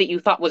this thing that you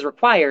thought was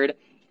required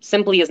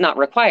simply is not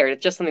required.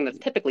 It's just something that's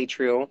typically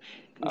true.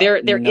 There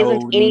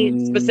isn't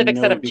any specific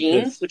set no of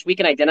genes because which we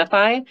can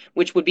identify,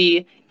 which would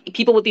be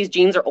people with these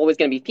genes are always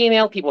going to be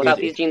female, people without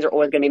these it genes are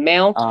always going to be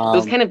male.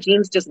 Those um kind of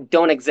genes just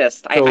don't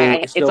exist. so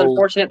It's so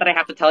unfortunate that I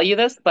have to tell you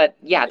this, but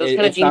yeah, those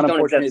kind of it's genes not don't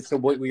unfortunate. exist. So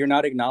what you're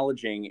not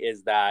acknowledging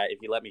is that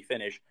if you let me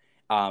finish,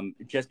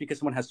 just because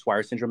someone has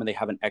Swire syndrome and they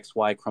have an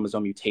XY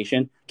chromosome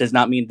mutation does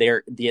not mean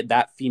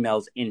that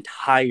female's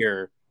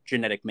entire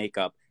genetic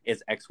makeup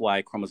is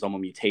XY chromosomal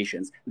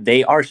mutations.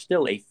 They are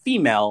still a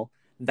female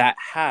that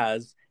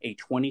has a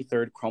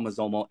 23rd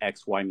chromosomal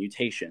XY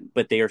mutation,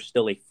 but they are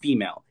still a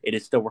female. It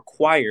is still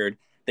required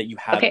that you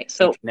have Okay,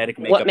 a so genetic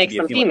what makeup to makes be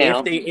a them female.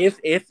 If female? they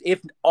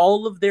if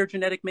all of their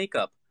genetic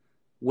makeup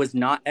was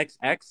not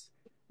XX,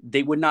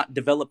 they would not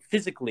develop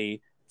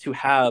physically to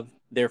have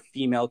their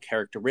female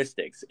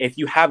characteristics. If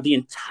you have the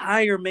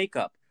entire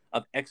makeup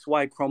of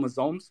XY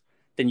chromosomes,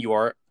 then you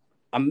are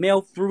a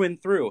male through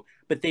and through,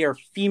 but they are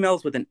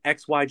females with an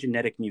XY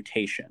genetic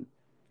mutation.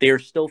 They are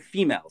still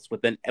females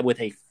with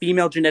a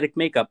female genetic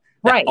makeup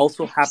that Right.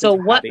 also happen So to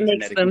have what a makes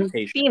genetic them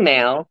mutation.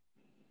 female?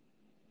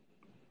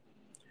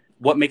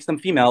 What makes them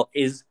female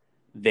is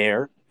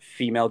their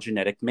female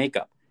genetic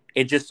makeup.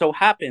 It just so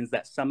happens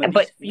that some of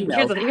these But here's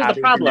females the have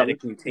a problem.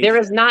 genetic There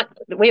is mutation. not,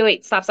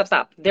 wait,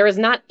 stop. There is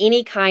not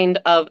any kind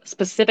of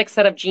specific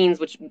set of genes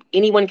which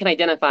anyone can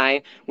identify,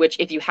 which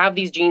if you have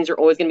these genes, you're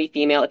always going to be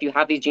female. If you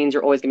have these genes,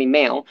 you're always going to be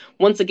male.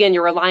 Once again,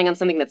 you're relying on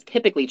something that's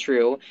typically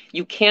true.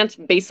 You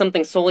can't base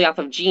something solely off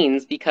of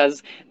genes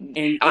because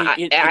And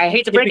I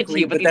hate to break it to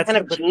typically, you, but but these that's kind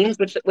of but genes,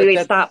 which but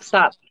that's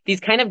stop. These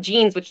kind of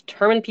genes which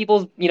determine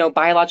people's,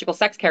 biological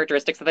sex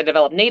characteristics that they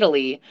develop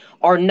natally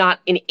are not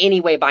in any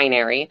way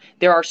binary.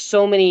 There are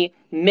so many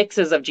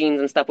mixes of genes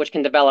and stuff which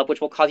can develop,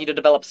 which will cause you to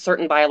develop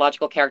certain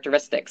biological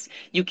characteristics.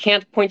 You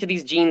can't point to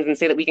these genes and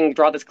say that we can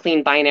draw this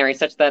clean binary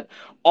such that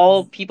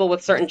all people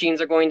with certain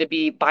genes are going to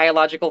be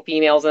biological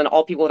females and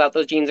all people without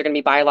those genes are going to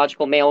be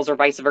biological males or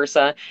vice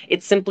versa.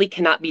 It simply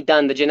cannot be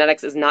done. The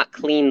genetics is not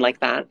clean like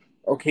that.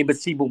 okay, but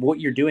see, but what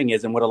you're doing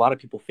is, and what a lot of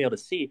people fail to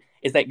see,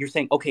 is that you're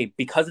saying, okay,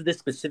 because of this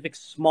specific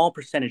small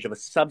percentage of a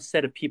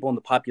subset of people in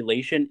the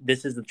population,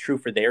 this is the true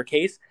for their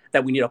case,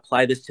 that we need to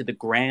apply this to the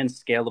grand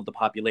scale of the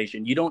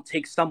population. You don't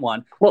take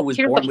someone who Well, was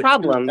here's the born with two.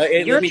 problem.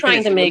 You're Let me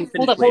trying finish. to Let me make,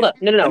 finish, hold please.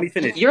 up. No, no, Let no. me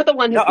finish. You're the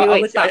one No, who,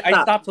 wait, I stop.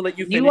 stopped to let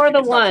you You finish. are You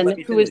the can stop to let one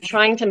me who is finish.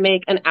 trying to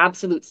make an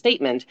absolute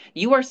statement.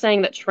 You are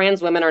saying that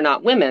trans women are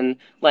not women.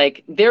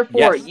 Like,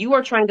 therefore, Yes. you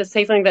are trying to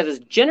say something that is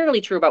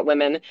generally true about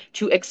women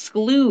to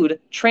exclude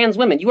trans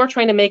women. You are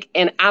trying to make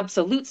an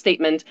absolute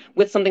statement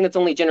with something that's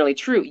only generally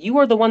true. You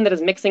are the one that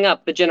is mixing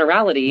up the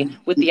generality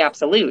with the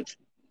absolute.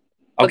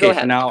 But go Okay,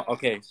 so ahead. now,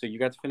 okay, so you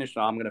got to finish.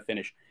 Now I'm going to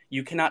finish.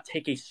 You cannot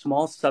take a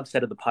small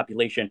subset of the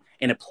population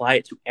and apply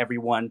it to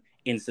everyone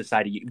in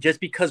society. Just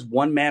because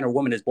one man or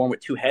woman is born with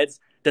two heads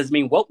doesn't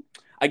mean, well,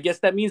 I guess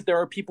that means there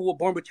are people who are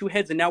born with two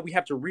heads and now we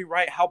have to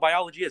rewrite how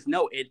biology is.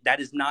 No, that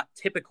is not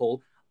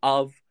typical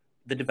of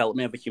the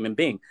development of a human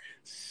being.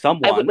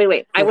 Someone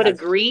Wait. I who would has,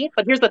 agree,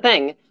 but here's the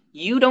thing.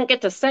 You don't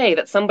get to say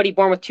that somebody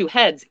born with two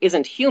heads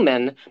isn't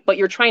human, but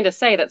you're trying to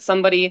say that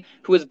somebody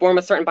who is born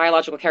with certain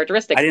biological I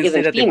characteristics didn't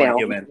say isn't that they weren't female.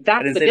 human.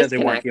 I That's didn't the say that they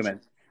weren't disconnect.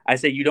 human. I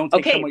say you don't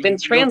take Okay, someone, then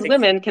you don't trans take,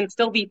 women can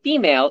still be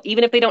female,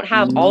 even if they don't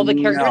have all the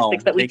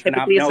characteristics no, that we they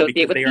cannot, typically no, associate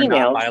because with they are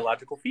not females.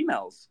 biological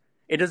females.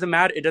 It doesn't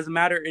matter. It doesn't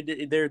matter.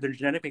 Their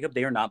genetic makeup.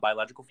 They are not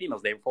biological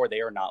females. Therefore,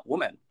 they are not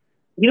women.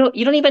 You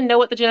don't even know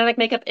what the genetic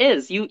makeup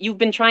is. You've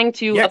been trying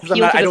to Yeah, because I'm appeal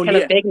not. to this kind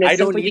of I vagueness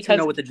don't simply need to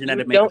know because what the you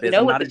genetic makeup don't is. know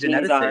I'm what not the a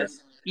genes are.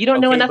 geneticist. You don't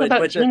know Okay, enough about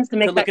but genes to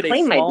to make look that at a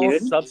claim, my small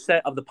dude.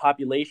 subset of the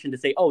population to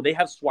say, oh, they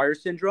have Swyer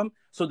syndrome,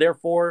 so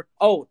therefore,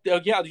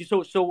 yeah,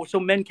 so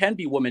men can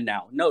be women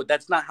now. No,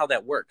 that's not how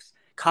that works.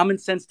 Common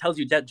sense tells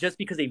you that just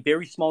because a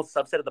very small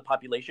subset of the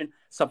population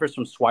suffers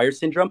from Swyer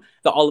syndrome,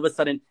 that all of a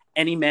sudden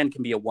any man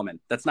can be a woman.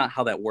 That's not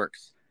how that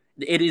works.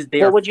 It is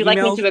Well, would you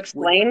like me to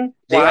explain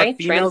they are why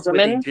trans females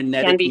with a women can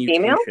genetic be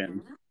female?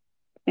 mutation.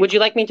 Would you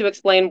like me to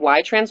explain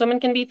why trans women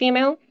can be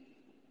female?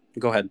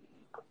 Go ahead.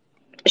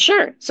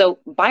 Sure. So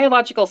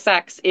biological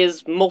sex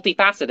is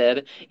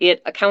multifaceted.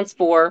 It accounts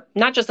for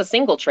not just a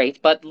single trait,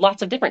 but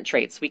lots of different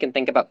traits. We can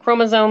think about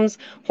chromosomes,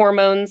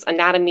 hormones,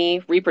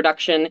 anatomy,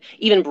 reproduction,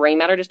 even brain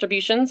matter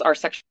distributions are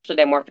sexually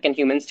dimorphic in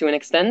humans to an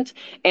extent.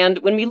 And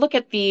when we look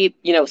at the,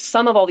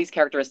 sum of all these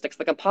characteristics,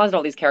 the composite of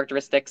all these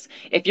characteristics,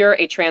 if you're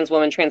a trans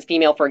woman, trans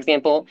female, for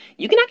example,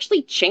 you can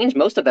actually change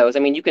most of those. I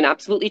mean, you can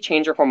absolutely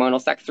change your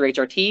hormonal sex through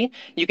HRT.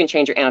 You can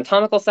change your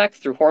anatomical sex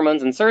through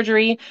hormones and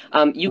surgery.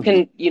 You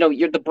can,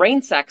 the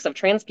brain sex of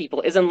trans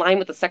people is in line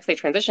with the sex they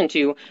transition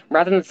to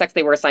rather than the sex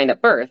they were assigned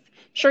at birth.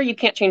 Sure, you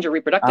can't change your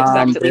reproductive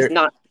sex, at least There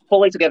not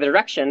fully to the other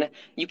direction.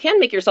 You can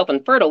make yourself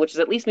infertile, which is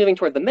at least moving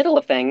toward the middle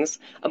of things.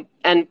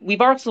 And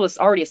we've also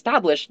already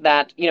established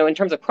that, in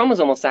terms of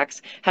chromosomal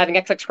sex, having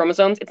XX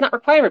chromosomes, it's not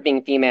required of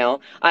being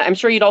female. I'm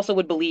sure you'd also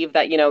would believe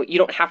that, you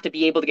don't have to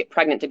be able to get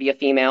pregnant to be a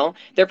female.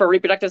 Therefore,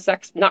 reproductive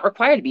sex, not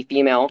required to be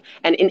female.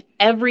 And in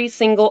every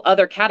single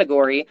other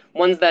category,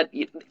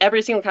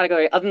 every single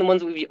category other than the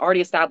ones we've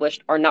already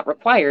established are not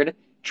required,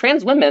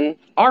 trans women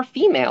are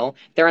female.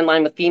 They're in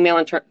line with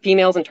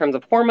females in terms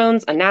of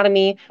hormones,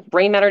 anatomy,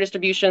 brain matter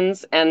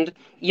distributions, and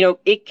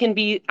it can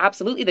be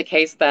absolutely the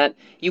case that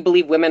you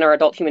believe women are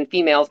adult human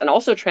females and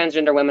also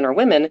transgender women are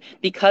women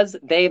because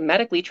they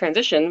medically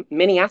transition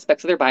many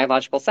aspects of their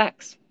biological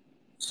sex.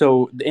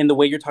 So, in the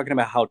way you're talking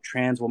about how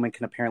trans women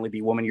can apparently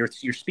be women, you're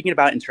speaking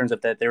about in terms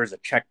of that there is a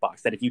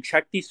checkbox that if you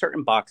check these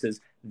certain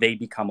boxes, they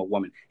become a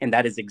woman, and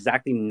that is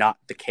exactly not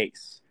the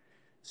case.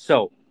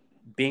 So,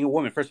 being a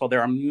woman, first of all,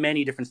 there are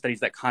many different studies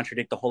that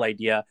contradict the whole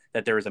idea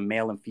that there is a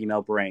male and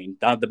female brain.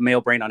 The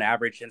male brain, on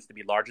average, tends to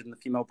be larger than the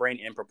female brain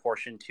in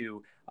proportion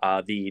to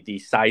the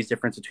size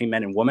difference between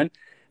men and women.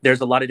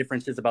 There's a lot of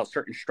differences about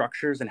certain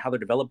structures and how they're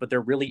developed, but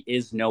there really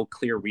is no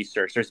clear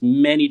research. There's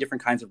many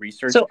different kinds of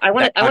research. So I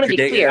want to be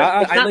clear.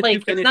 It's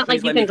not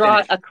like you can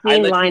draw a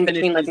clean line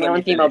between like male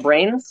and female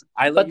brains,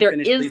 but there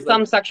is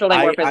some sexual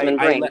dimorphism in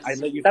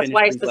brains. That's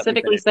why I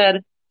specifically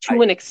said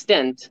to an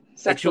extent,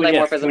 sexual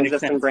dimorphism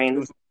exists in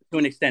brains. To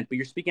an extent, but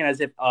you're speaking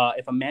as if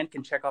a man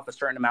can check off a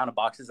certain amount of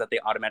boxes that they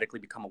automatically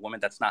become a woman.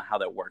 That's not how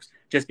that works.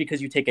 Just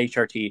because you take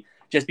HRT,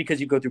 just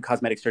because you go through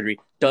cosmetic surgery,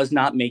 does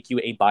not make you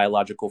a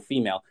biological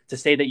female. To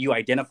say that you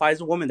identify as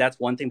a woman, that's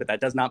one thing, but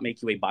that does not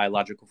make you a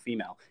biological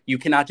female. You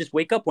cannot just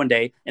wake up one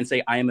day and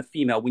say, I am a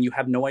female, when you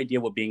have no idea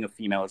what being a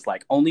female is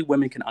like. Only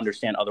women can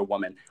understand other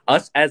women.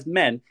 Us as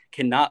men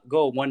cannot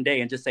go one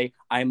day and just say,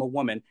 I am a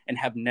woman, and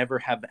have never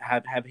have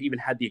even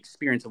had the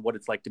experience of what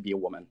it's like to be a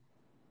woman.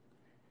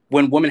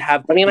 When women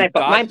have, I mean,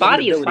 my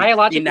body is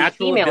biologically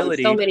female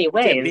in so many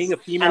ways.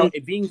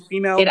 Being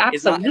female, it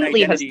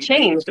absolutely has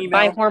changed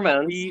by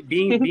hormones.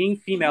 Being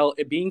female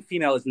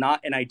is not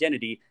an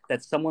identity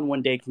that someone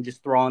one day can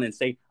just throw on and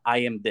say, I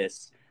am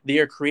this. They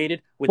are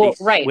created with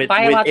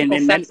biological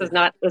sex is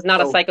not a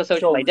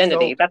psychosocial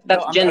identity.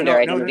 That's gender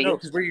identity.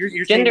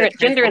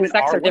 Gender and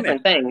sex are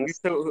different things.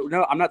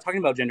 No, I'm not talking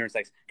about gender and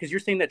sex, because you're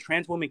saying that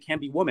trans women can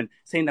be women,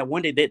 saying that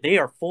one day they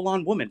are full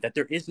on women, that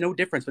there is no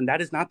difference, when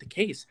that is not the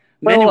case.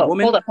 Men and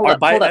women are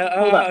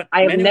biologically.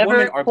 I have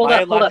never. Hold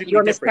up.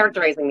 You're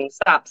mischaracterizing me.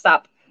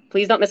 Stop.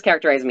 Please don't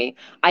mischaracterize me.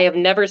 I have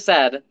never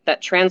said that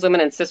trans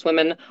women and cis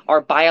women are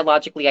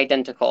biologically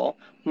identical.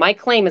 My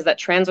claim is that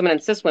trans women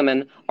and cis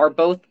women are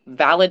both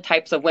valid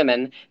types of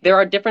women. There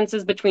are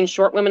differences between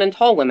short women and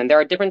tall women. There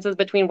are differences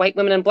between white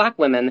women and black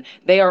women.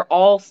 They are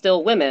all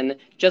still women.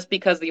 Just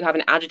because you have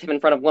an adjective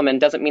in front of woman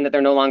doesn't mean that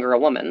they're no longer a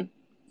woman.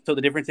 So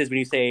the difference is, when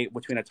you say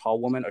between a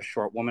tall woman, a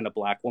short woman, a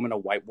black woman, a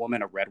white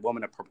woman, a red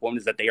woman, a purple woman,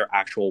 is that they are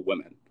actual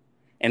women.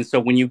 And so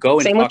when you go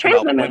and talk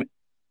about women,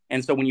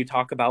 and so when you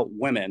talk about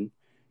women,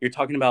 you're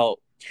talking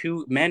about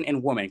two men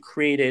and women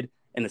created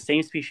in the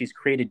same species,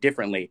 created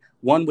differently.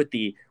 One with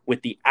the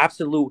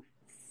absolute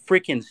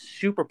freaking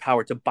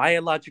superpower to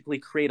biologically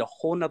create a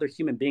whole nother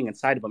human being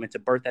inside of them and to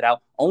birth that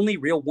out. Only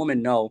real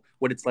women know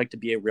what it's like to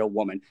be a real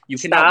woman. You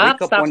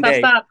cannot wake up one day.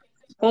 Stop.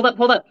 Hold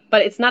up.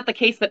 But it's not the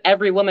case that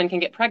every woman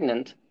can get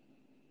pregnant.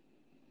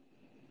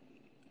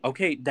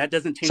 Okay, that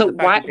doesn't change the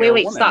fact that they're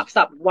a woman.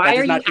 Stop. Why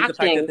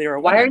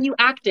are you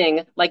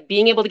acting like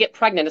being able to get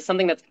pregnant is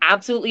something that's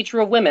absolutely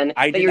true of women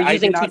that you're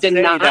using to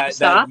deny?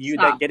 Stop.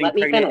 Let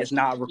me finish.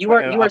 You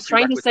are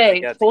trying to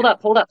say, hold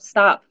up,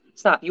 stop.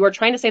 You are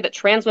trying to say that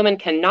trans women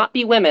cannot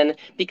be women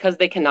because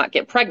they cannot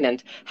get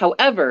pregnant.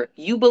 However,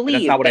 you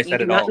believe that you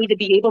do not need to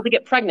be able to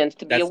get pregnant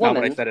to be a woman. That's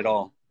not what I said at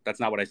all.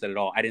 That's not what I said at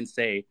all. I didn't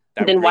say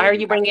that. Then why are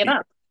you bringing it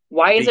up?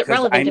 Why is it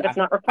relevant if it's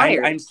not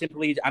required? I'm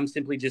simply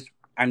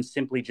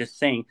just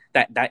saying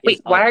that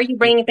Wait, why are you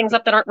bringing things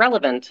up that aren't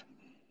relevant?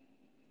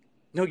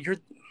 No,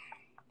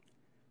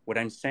 what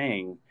I'm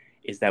saying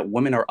is that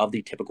women are of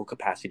the typical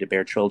capacity to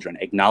bear children,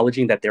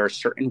 acknowledging that there are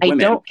certain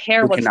women I don't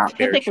care who what's cannot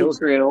bear typically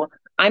children. true.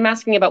 I'm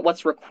asking about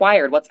what's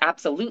required, what's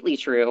absolutely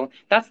true.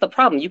 That's the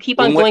problem. You keep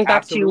on going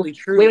back to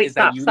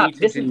stop.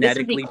 This is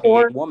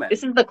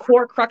the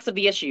core crux of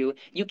the issue.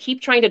 You keep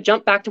trying to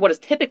jump back to what is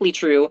typically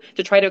true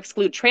to try to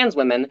exclude trans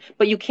women,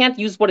 but you can't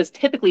use what is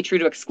typically true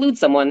to exclude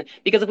someone,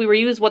 because if we were to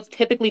use what's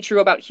typically true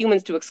about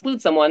humans to exclude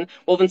someone,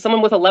 well, then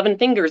someone with 11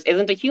 fingers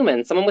isn't a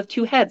human. Someone with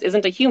 2 heads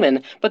isn't a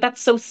human. But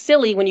that's so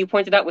silly when you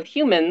point it out with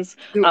humans.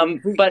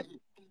 But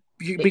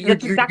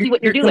that's exactly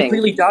what you're doing.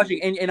 Completely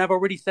dodging, and I've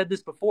already said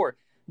this before.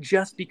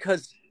 Just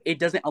because it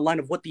doesn't align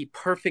with what the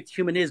perfect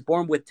human is,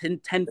 born with 10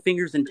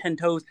 fingers and 10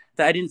 toes,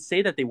 that I didn't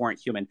say that they weren't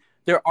human.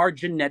 There are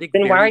genetic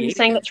Then why are you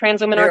saying that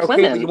trans women aren't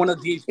women?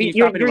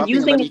 You're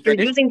using the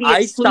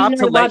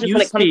exclusionary logic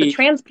when it comes to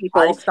trans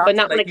people, but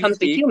not when it comes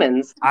to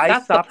humans.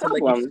 That's the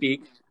problem.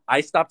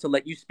 I stopped to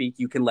let you speak.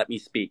 You can let me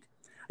speak.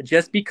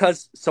 Just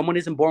because someone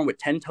isn't born with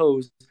 10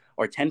 toes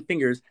or 10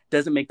 fingers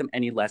doesn't make them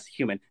any less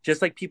human.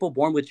 Just like people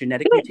born with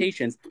genetic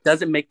mutations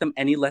doesn't make them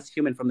any less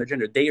human from their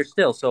gender. They are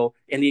still, so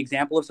in the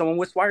example of someone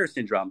with Swire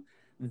syndrome,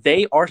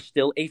 they are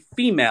still a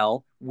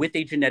female with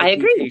a genetic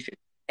mutation.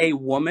 A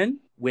woman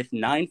with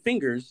 9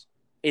 fingers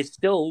is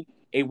still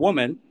a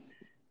woman,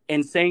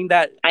 and saying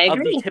that of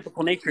the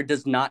typical nature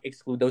does not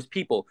exclude those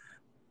people.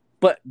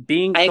 But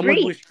being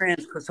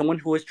someone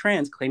who is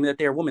trans, claiming that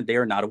they are a woman, they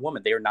are not a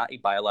woman. They are not a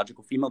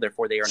biological female.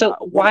 Therefore, they are not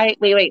a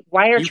woman.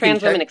 Why are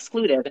trans women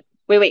excluded?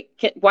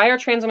 Why are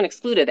trans women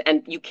excluded?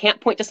 And you can't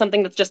point to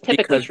something that's just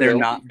typically true. They're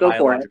not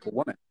biological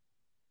women.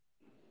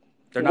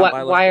 They're not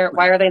biological.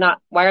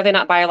 Why are they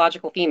not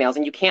biological females?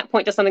 And you can't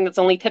point to something that's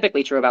only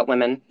typically true about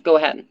women. Go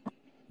ahead.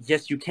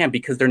 Yes, you can,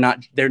 because they're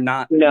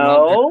not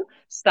longer, No,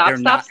 stop, they're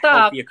stop, not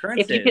stop. healthy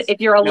If you can, occurrences. if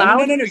you're No, no,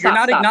 no, allowed, no, no. You're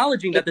stop, not stop.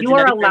 acknowledging If that the you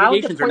are genetic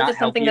allowed to variations are point to not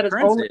something healthy that is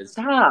only, occurrences.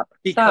 stop,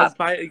 Because stop.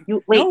 by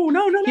You wait. no,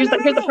 no, no, no, Here's no,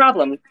 the no.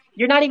 problem.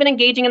 You're not even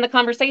engaging in the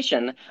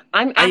conversation.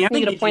 I'm I am asking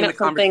you to engaging point in the out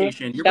something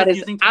conversation. You're that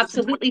is refusing to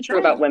listen to what absolutely true I'm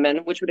about saying. women,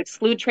 which would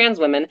exclude trans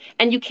women,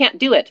 and you can't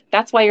do it.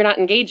 That's why you're not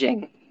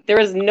engaging. There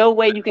is no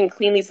way you can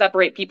cleanly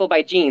separate people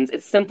by genes.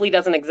 It simply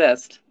doesn't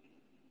exist.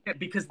 Yeah,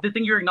 because the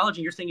thing you're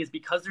acknowledging, you're saying is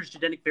because there's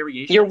genetic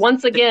You're variations,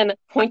 once then again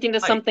pointing to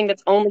right. something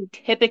that's only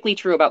typically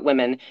true about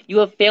women. You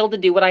have failed to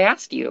do what I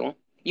asked you.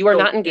 You are So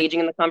not engaging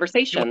in the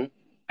you, conversation.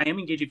 I am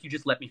engaged if you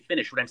just let me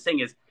finish. What I'm saying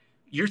is,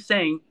 you're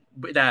saying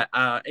that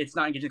it's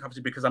not engaging in the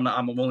conversation because I'm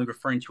only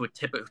referring to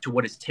to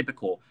what is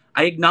typical.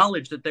 I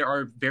acknowledge that there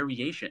are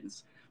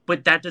variations,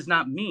 but that does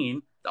not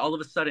mean that all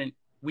of a sudden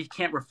we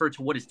can't refer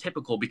to what is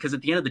typical, because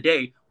at the end of the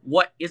day,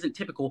 what isn't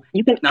typical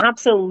You can is not.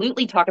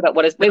 absolutely talk about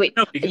what is, No, wait, wait.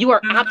 no, because, You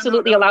are no, no, no,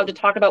 no, absolutely allowed to no.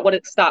 talk about what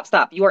is, stop,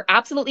 stop. You are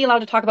absolutely allowed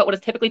to talk about what is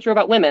typically true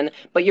about women,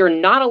 but you're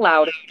not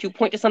allowed to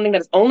point to something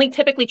that is only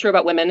typically true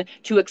about women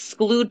to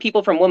exclude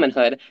people from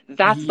womanhood.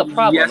 That's the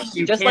problem. Yes,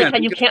 you Just like can. how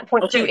you Because can't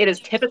point to okay, it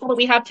is typical that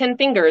we have 10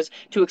 fingers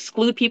to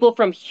exclude people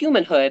from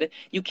humanhood,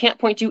 you can't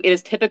point to it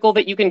is typical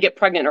that you can get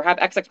pregnant or have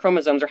XX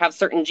chromosomes or have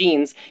certain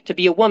genes to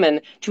be a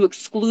woman to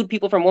exclude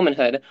people from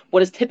womanhood.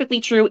 What is typically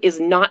true is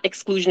not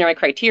exclusionary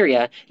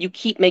criteria. You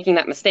keep making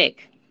that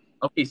mistake.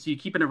 okay. So you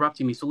keep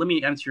interrupting me. So let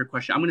me answer your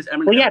question.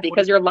 Well, yeah, What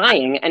is because you're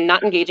lying and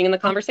not engaging in the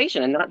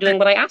conversation and not doing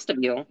what I asked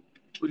of you.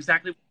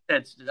 exactly what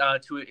you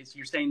said to it.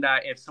 You're saying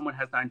that if someone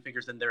has nine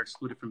fingers, then they're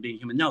excluded from being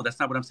human. No, that's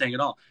not what I'm saying at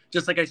all.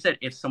 Just like I said,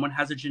 if someone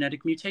has a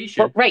genetic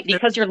Well, mutation, right, they're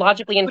because you're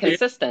logically excluded.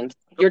 inconsistent.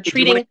 You're Okay, do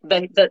you want to?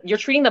 treating you're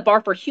treating the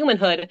bar for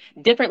humanhood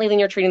differently than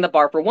you're treating the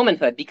bar for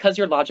womanhood because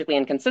you're logically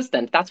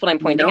inconsistent. That's what I'm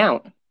pointing No,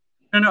 out.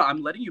 no, no.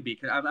 I'm letting you be.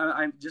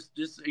 I'm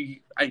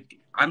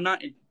I'm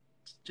not.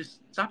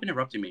 Just stop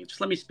interrupting me.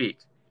 Just let me speak.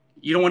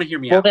 You don't want to hear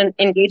me Well, out. then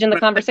engage in the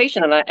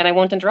conversation and I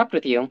won't interrupt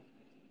with you.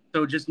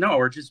 So just no,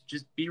 or just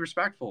be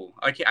respectful.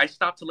 Okay, I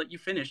stopped to let you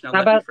finish. Now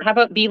let me finish. How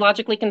about be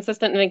logically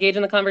consistent and engage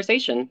in the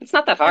conversation? It's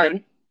not that And I'm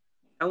hard.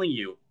 telling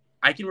you,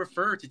 I can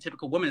refer to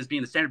typical women as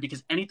being the standard,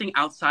 because anything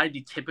outside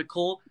the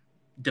typical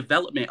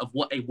development of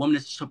what a woman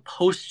is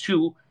supposed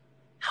to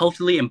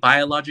healthily and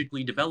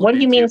biologically What develop do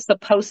you mean into,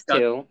 supposed uh,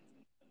 to?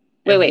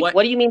 Wait, of wait. what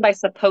What do you mean by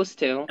supposed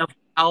to? of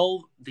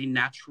how the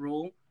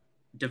natural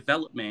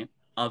development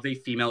of a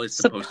female is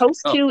supposed to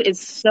Supposed go. to is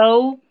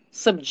so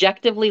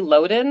subjectively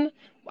loaded.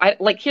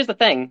 Here's the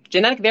thing: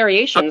 genetic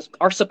How variations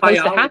are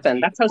supposed to happen.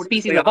 biology, That's how according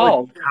to species biology,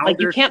 evolve. how Like,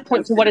 you they're can't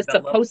point supposed to to what is develop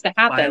supposed to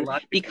happen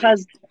biologically.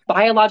 because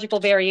biological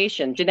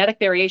variation, genetic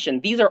variation,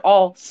 these are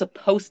all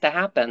supposed to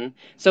happen.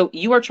 So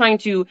you are trying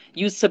to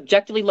use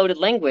subjectively loaded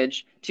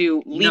language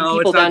to lead No,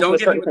 people it's not. down to Don't a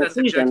get me certain with that conclusion.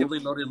 subjectively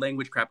loaded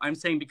language crap. I'm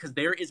saying because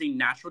there is a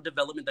natural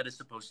development that is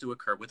supposed to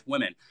occur with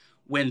women.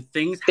 When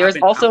things There's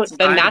happen also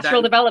the outside of that,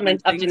 natural when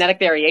development of things, genetic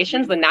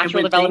variations, the and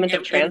natural when thing, development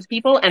of trans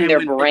people and their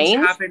when things brains.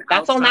 happen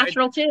That's all outside,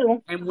 natural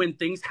too. and when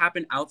things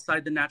happen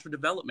outside the natural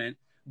development,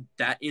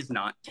 that is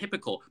not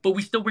typical. But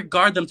we still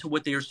regard them to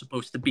what they are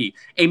supposed to be.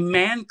 A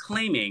man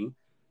claiming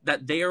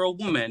that they are a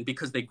woman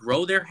because they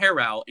grow their hair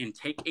out and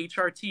take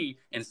HRT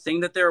and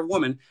saying that they're a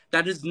woman,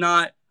 that is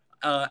not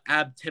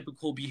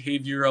atypical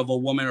behavior of a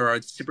woman, or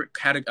a separate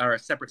category or a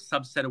separate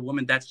subset of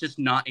women. That's just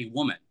not a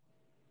woman.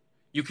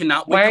 You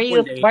cannot wake up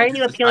one day Why and are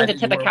you just appealing decide to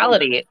that you are a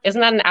woman. typicality?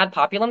 Isn't that an ad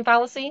populum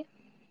fallacy?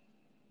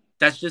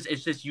 That's just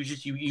it's just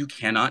you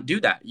cannot do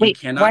that. You Wait,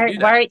 cannot do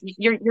that.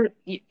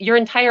 your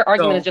entire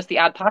argument is So just the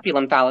ad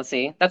populum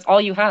fallacy. That's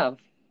all you have.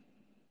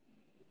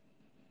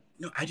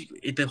 no,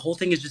 the whole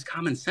thing is just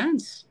common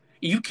sense.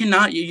 You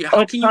cannot. Oh,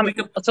 How can you wake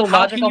up? so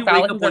How can logical you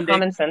wake up fallacies are one day?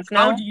 common sense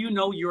How now do you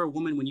know you're a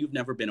woman when you've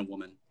never been a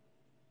woman?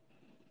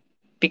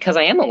 because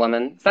I am a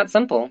woman. It's that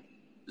simple.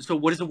 So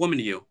what is a woman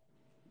to you?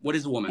 What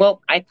is a woman?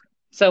 Well,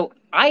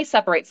 I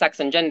separate sex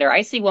and gender.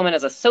 I see woman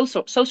as a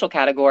social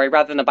category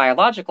rather than a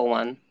biological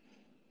one.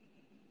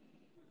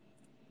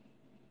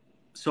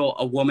 So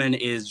a woman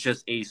is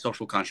just a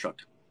social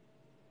construct.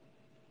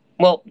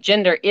 Well,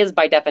 gender is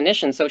by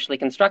definition socially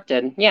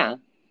constructed. Yeah.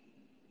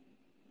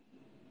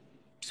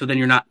 So then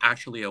you're not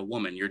actually a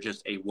woman. You're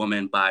just a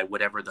woman by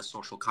whatever the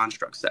social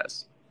construct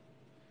says.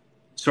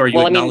 So are you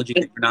Well, I mean, acknowledging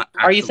that you're not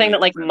are you saying actually a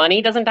that like woman?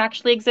 money doesn't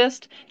actually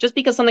exist? Just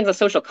because something's a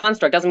social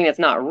construct doesn't mean it's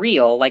not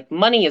real. Like,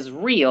 money is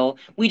real.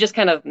 We just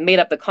kind of made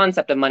up the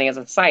concept of money as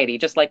a society,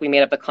 just like we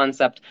made up the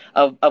concept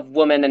of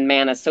woman and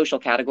man as social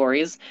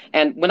categories.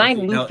 And when I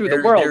Okay, move no, through the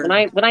world, there.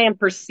 when I am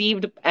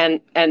perceived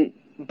and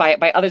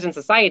by others in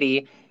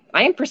society,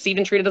 I am perceived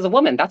and treated as a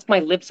woman. That's my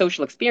lived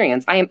social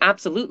experience. I am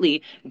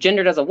absolutely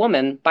gendered as a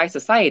woman by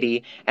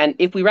society. And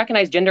if we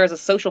recognize gender as a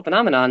social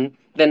phenomenon,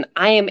 then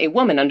I am a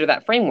woman under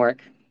that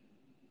framework.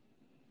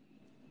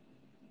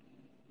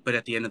 But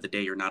at the end of the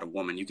day, you're not a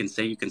woman. You can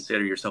say you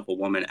consider yourself a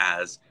woman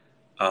as,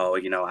 oh,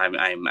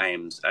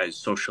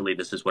 socially,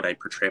 this is what I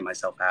portray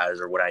myself as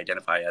or what I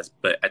identify as.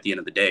 But at the end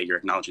of the day, you're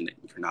acknowledging that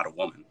you're not a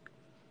woman.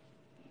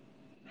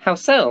 How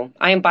so?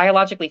 I am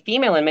biologically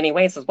female in many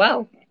ways as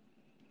well.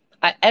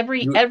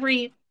 You,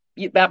 Every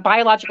that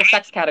biological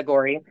sex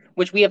category,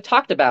 which we have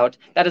talked about,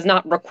 that is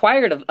not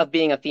required of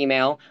being a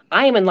female,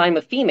 I am in line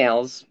with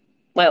females.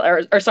 Well,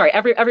 or sorry,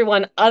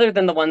 everyone other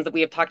than the ones that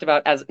we have talked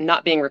about as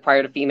not being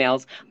required of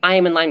females, I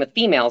am in line with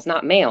females,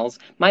 not males.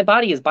 My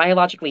body is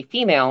biologically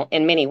female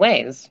in many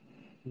ways.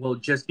 Well,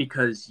 just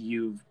because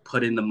you've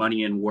put in the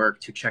money and work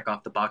to check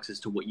off the boxes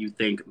to what you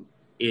think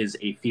is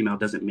a female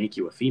doesn't make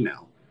you a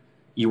female.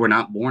 You were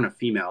not born a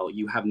female.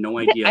 You have no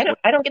idea.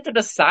 I don't get to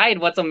decide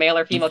what's a male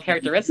or female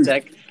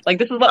characteristic. Like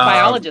this is what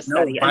biologists No,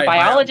 study, and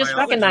biologists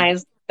biology.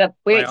 recognize that.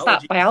 Wait, stop.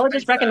 Biology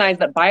Biologists decides that. recognize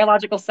that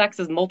biological sex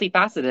is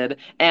multifaceted,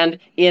 and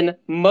in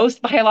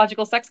most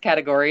biological sex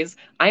categories,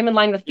 I'm in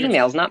line with Yes.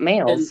 females, not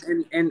males.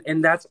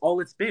 And that's all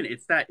it's been.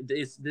 It's that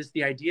this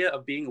the idea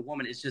of being a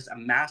woman is just a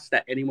mask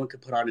that anyone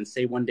could put on and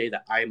say one day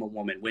that I am a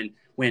woman.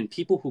 When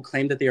people who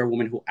claim that they are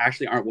women who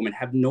actually aren't women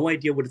have no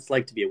idea what it's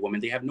like to be a woman.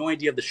 They have no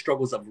idea of the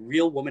struggles of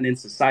real women in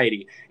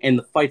society and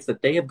the fights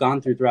that they have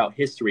gone throughout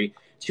history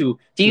to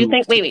Do you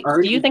think, wait,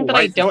 earn do you think equal that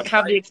I rights in don't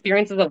have the society.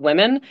 experiences of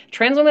women?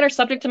 Trans women are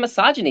subject to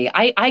misogyny.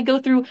 I go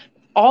through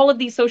all of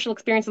these social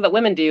experiences that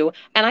women do,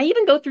 and I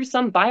even go through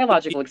some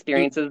biological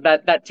experiences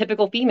that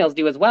typical females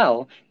do as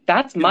well.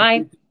 That's So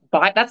my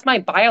that's my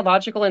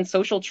biological and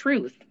social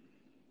truth.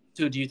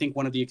 so do you think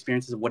one of the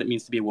experiences of what it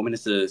means to be a woman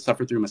is to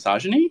suffer through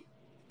misogyny?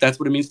 That's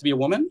what it means to be a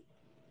woman?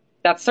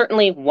 That's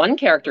certainly one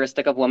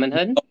characteristic of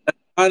womanhood.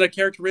 Not a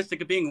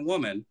characteristic of being a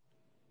woman.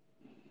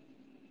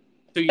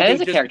 So you That is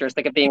think a just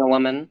characteristic of being a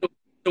woman,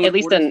 so at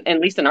least order, at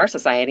least in our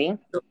society.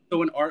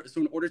 so in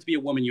order to be a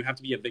woman, you have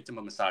to be a victim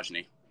of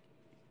misogyny.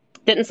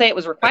 Didn't say it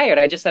was required.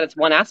 I just said it's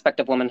one aspect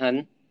of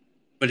womanhood.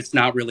 But it's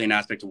not really an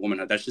aspect of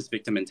womanhood. That's just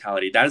victim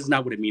mentality. That is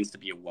not what it means to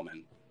be a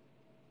woman.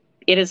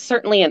 It is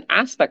certainly an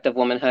aspect of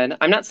womanhood.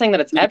 I'm not saying that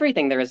it's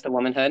everything there is to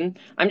womanhood.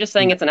 I'm just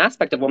saying it's an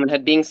aspect of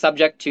womanhood being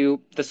subject to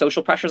the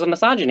social pressures of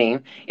misogyny.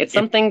 It's It,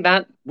 something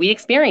that we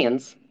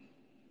experience.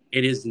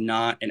 it is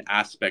not an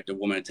aspect of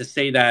woman. To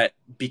say that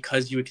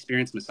because you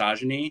experience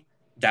misogyny,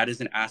 that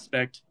is an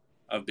aspect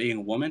of being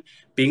a woman.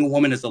 Being a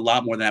woman is a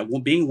lot more than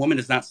that. Being a woman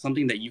is not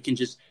something that you can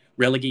just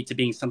relegate to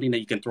being something that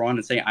you can throw on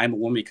and say, I'm a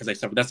woman because I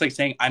suffer. That's like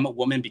saying I'm a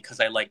woman because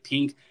I like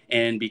pink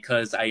and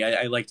because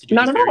I like to do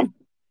Not this at very. all.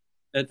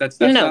 That's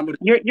No, not what.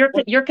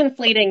 you're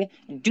conflating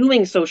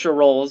doing social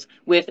roles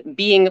with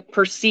being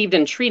perceived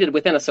and treated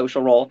within a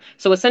social role.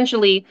 So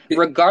essentially, But,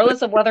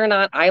 regardless of whether or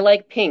not I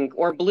like pink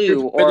or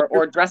blue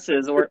or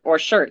dresses or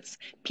shirts,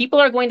 people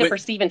are going to but,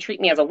 perceive and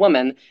treat me as a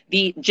woman.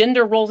 The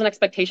gender roles and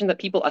expectations that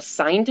people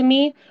assign to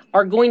me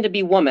are going to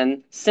be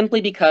woman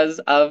simply because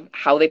of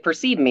how they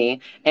perceive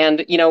me.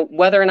 And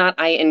whether or not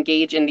I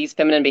engage in these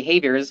feminine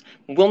behaviors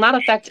will not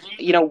affect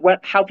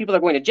how people are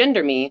going to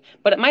gender me,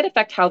 but it might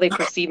affect how they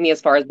perceive me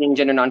as far as being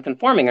gender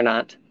nonconforming or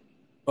not.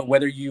 but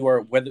whether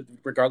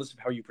regardless of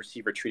how you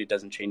perceive or treat it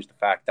doesn't change the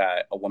fact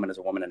that a woman is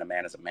a woman and a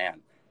man is a man.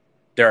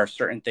 There are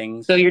certain So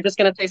things. you're just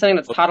going to say something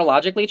that's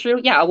tautologically true?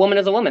 Yeah, a woman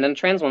is a woman and a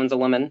trans woman's a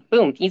woman.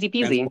 Boom, easy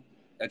Trans, peasy.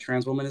 a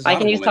trans woman is I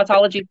not a can use woman.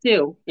 tautology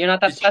too. You're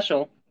not that Just,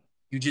 special.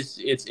 you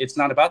just it's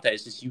not about that.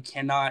 It's just you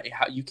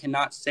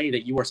cannot say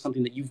that you are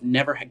something that you've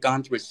never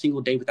gone through a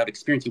single day without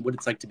experiencing what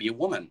it's like to be a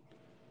woman.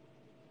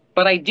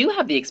 But I do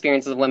have the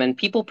experiences of women.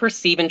 People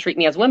perceive and treat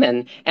me as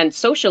women, and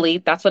socially,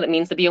 that's what it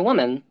means to be a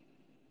woman.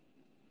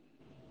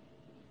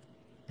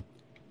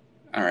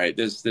 All right,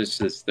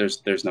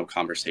 there's no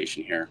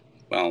conversation here.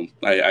 Well,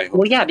 I hope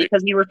Well, this yeah, is great.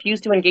 because you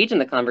refuse to engage in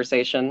the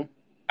conversation.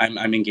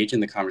 I'm engaged in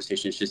the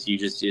conversation. It's just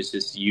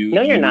you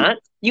No, you're you not.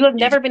 You have you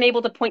never been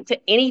able to point to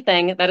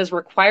anything that is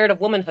required of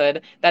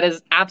womanhood that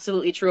is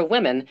absolutely true of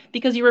women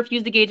because you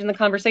refuse to engage in the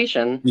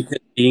conversation. because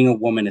being a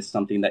woman is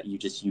something that you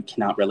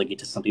cannot relegate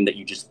to something that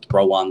you just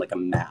throw on like a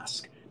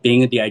mask.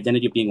 Being the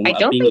identity of I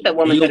don't think that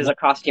womanhood is a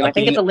costume. I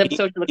think it's a lived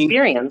social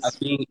experience.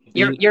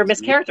 You're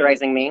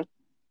mischaracterizing me.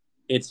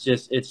 It's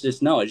just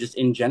no, it's just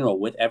in general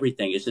with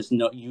everything. It's just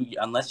no, you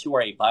unless you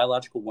are a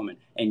biological woman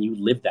and you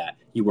live that,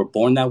 you were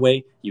born that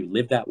way, you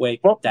live that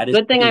way. Well, That is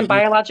good thing something I'm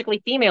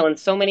biologically female in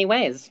so many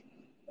ways.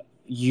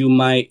 you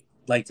might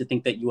like to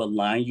think that you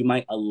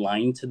might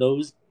align to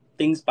those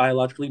things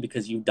biologically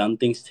because you've done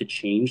things to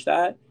change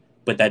that,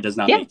 but that does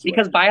not Yeah, make you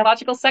because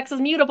biological sex is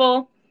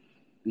mutable.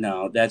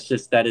 no,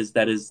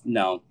 that is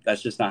no,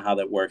 that's just not how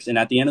that works. And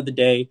at the end of the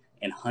day,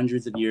 in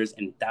hundreds of years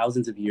and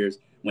thousands of years,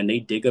 when they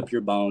dig up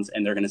your bones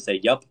and they're gonna say,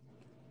 "Yup,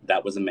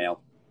 that was a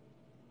male."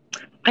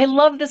 I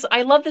love this.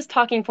 I love this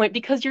talking point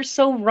because you're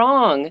so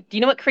wrong. Do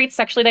you know what creates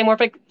sexually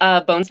dimorphic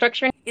bone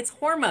structure? It's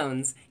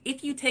hormones.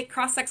 If you take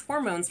cross-sex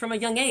hormones from a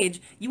young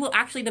age, you will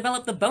actually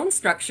develop the bone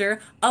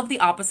structure of the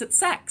opposite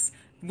sex.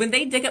 When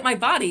they dig at my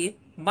body,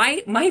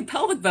 my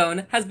pelvic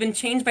bone has been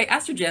changed by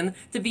estrogen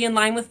to be in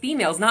line with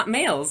females, not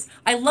males.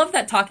 I love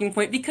that talking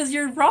point because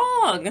you're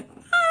wrong.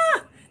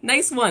 Ah,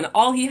 nice one.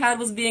 All he had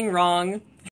was being wrong.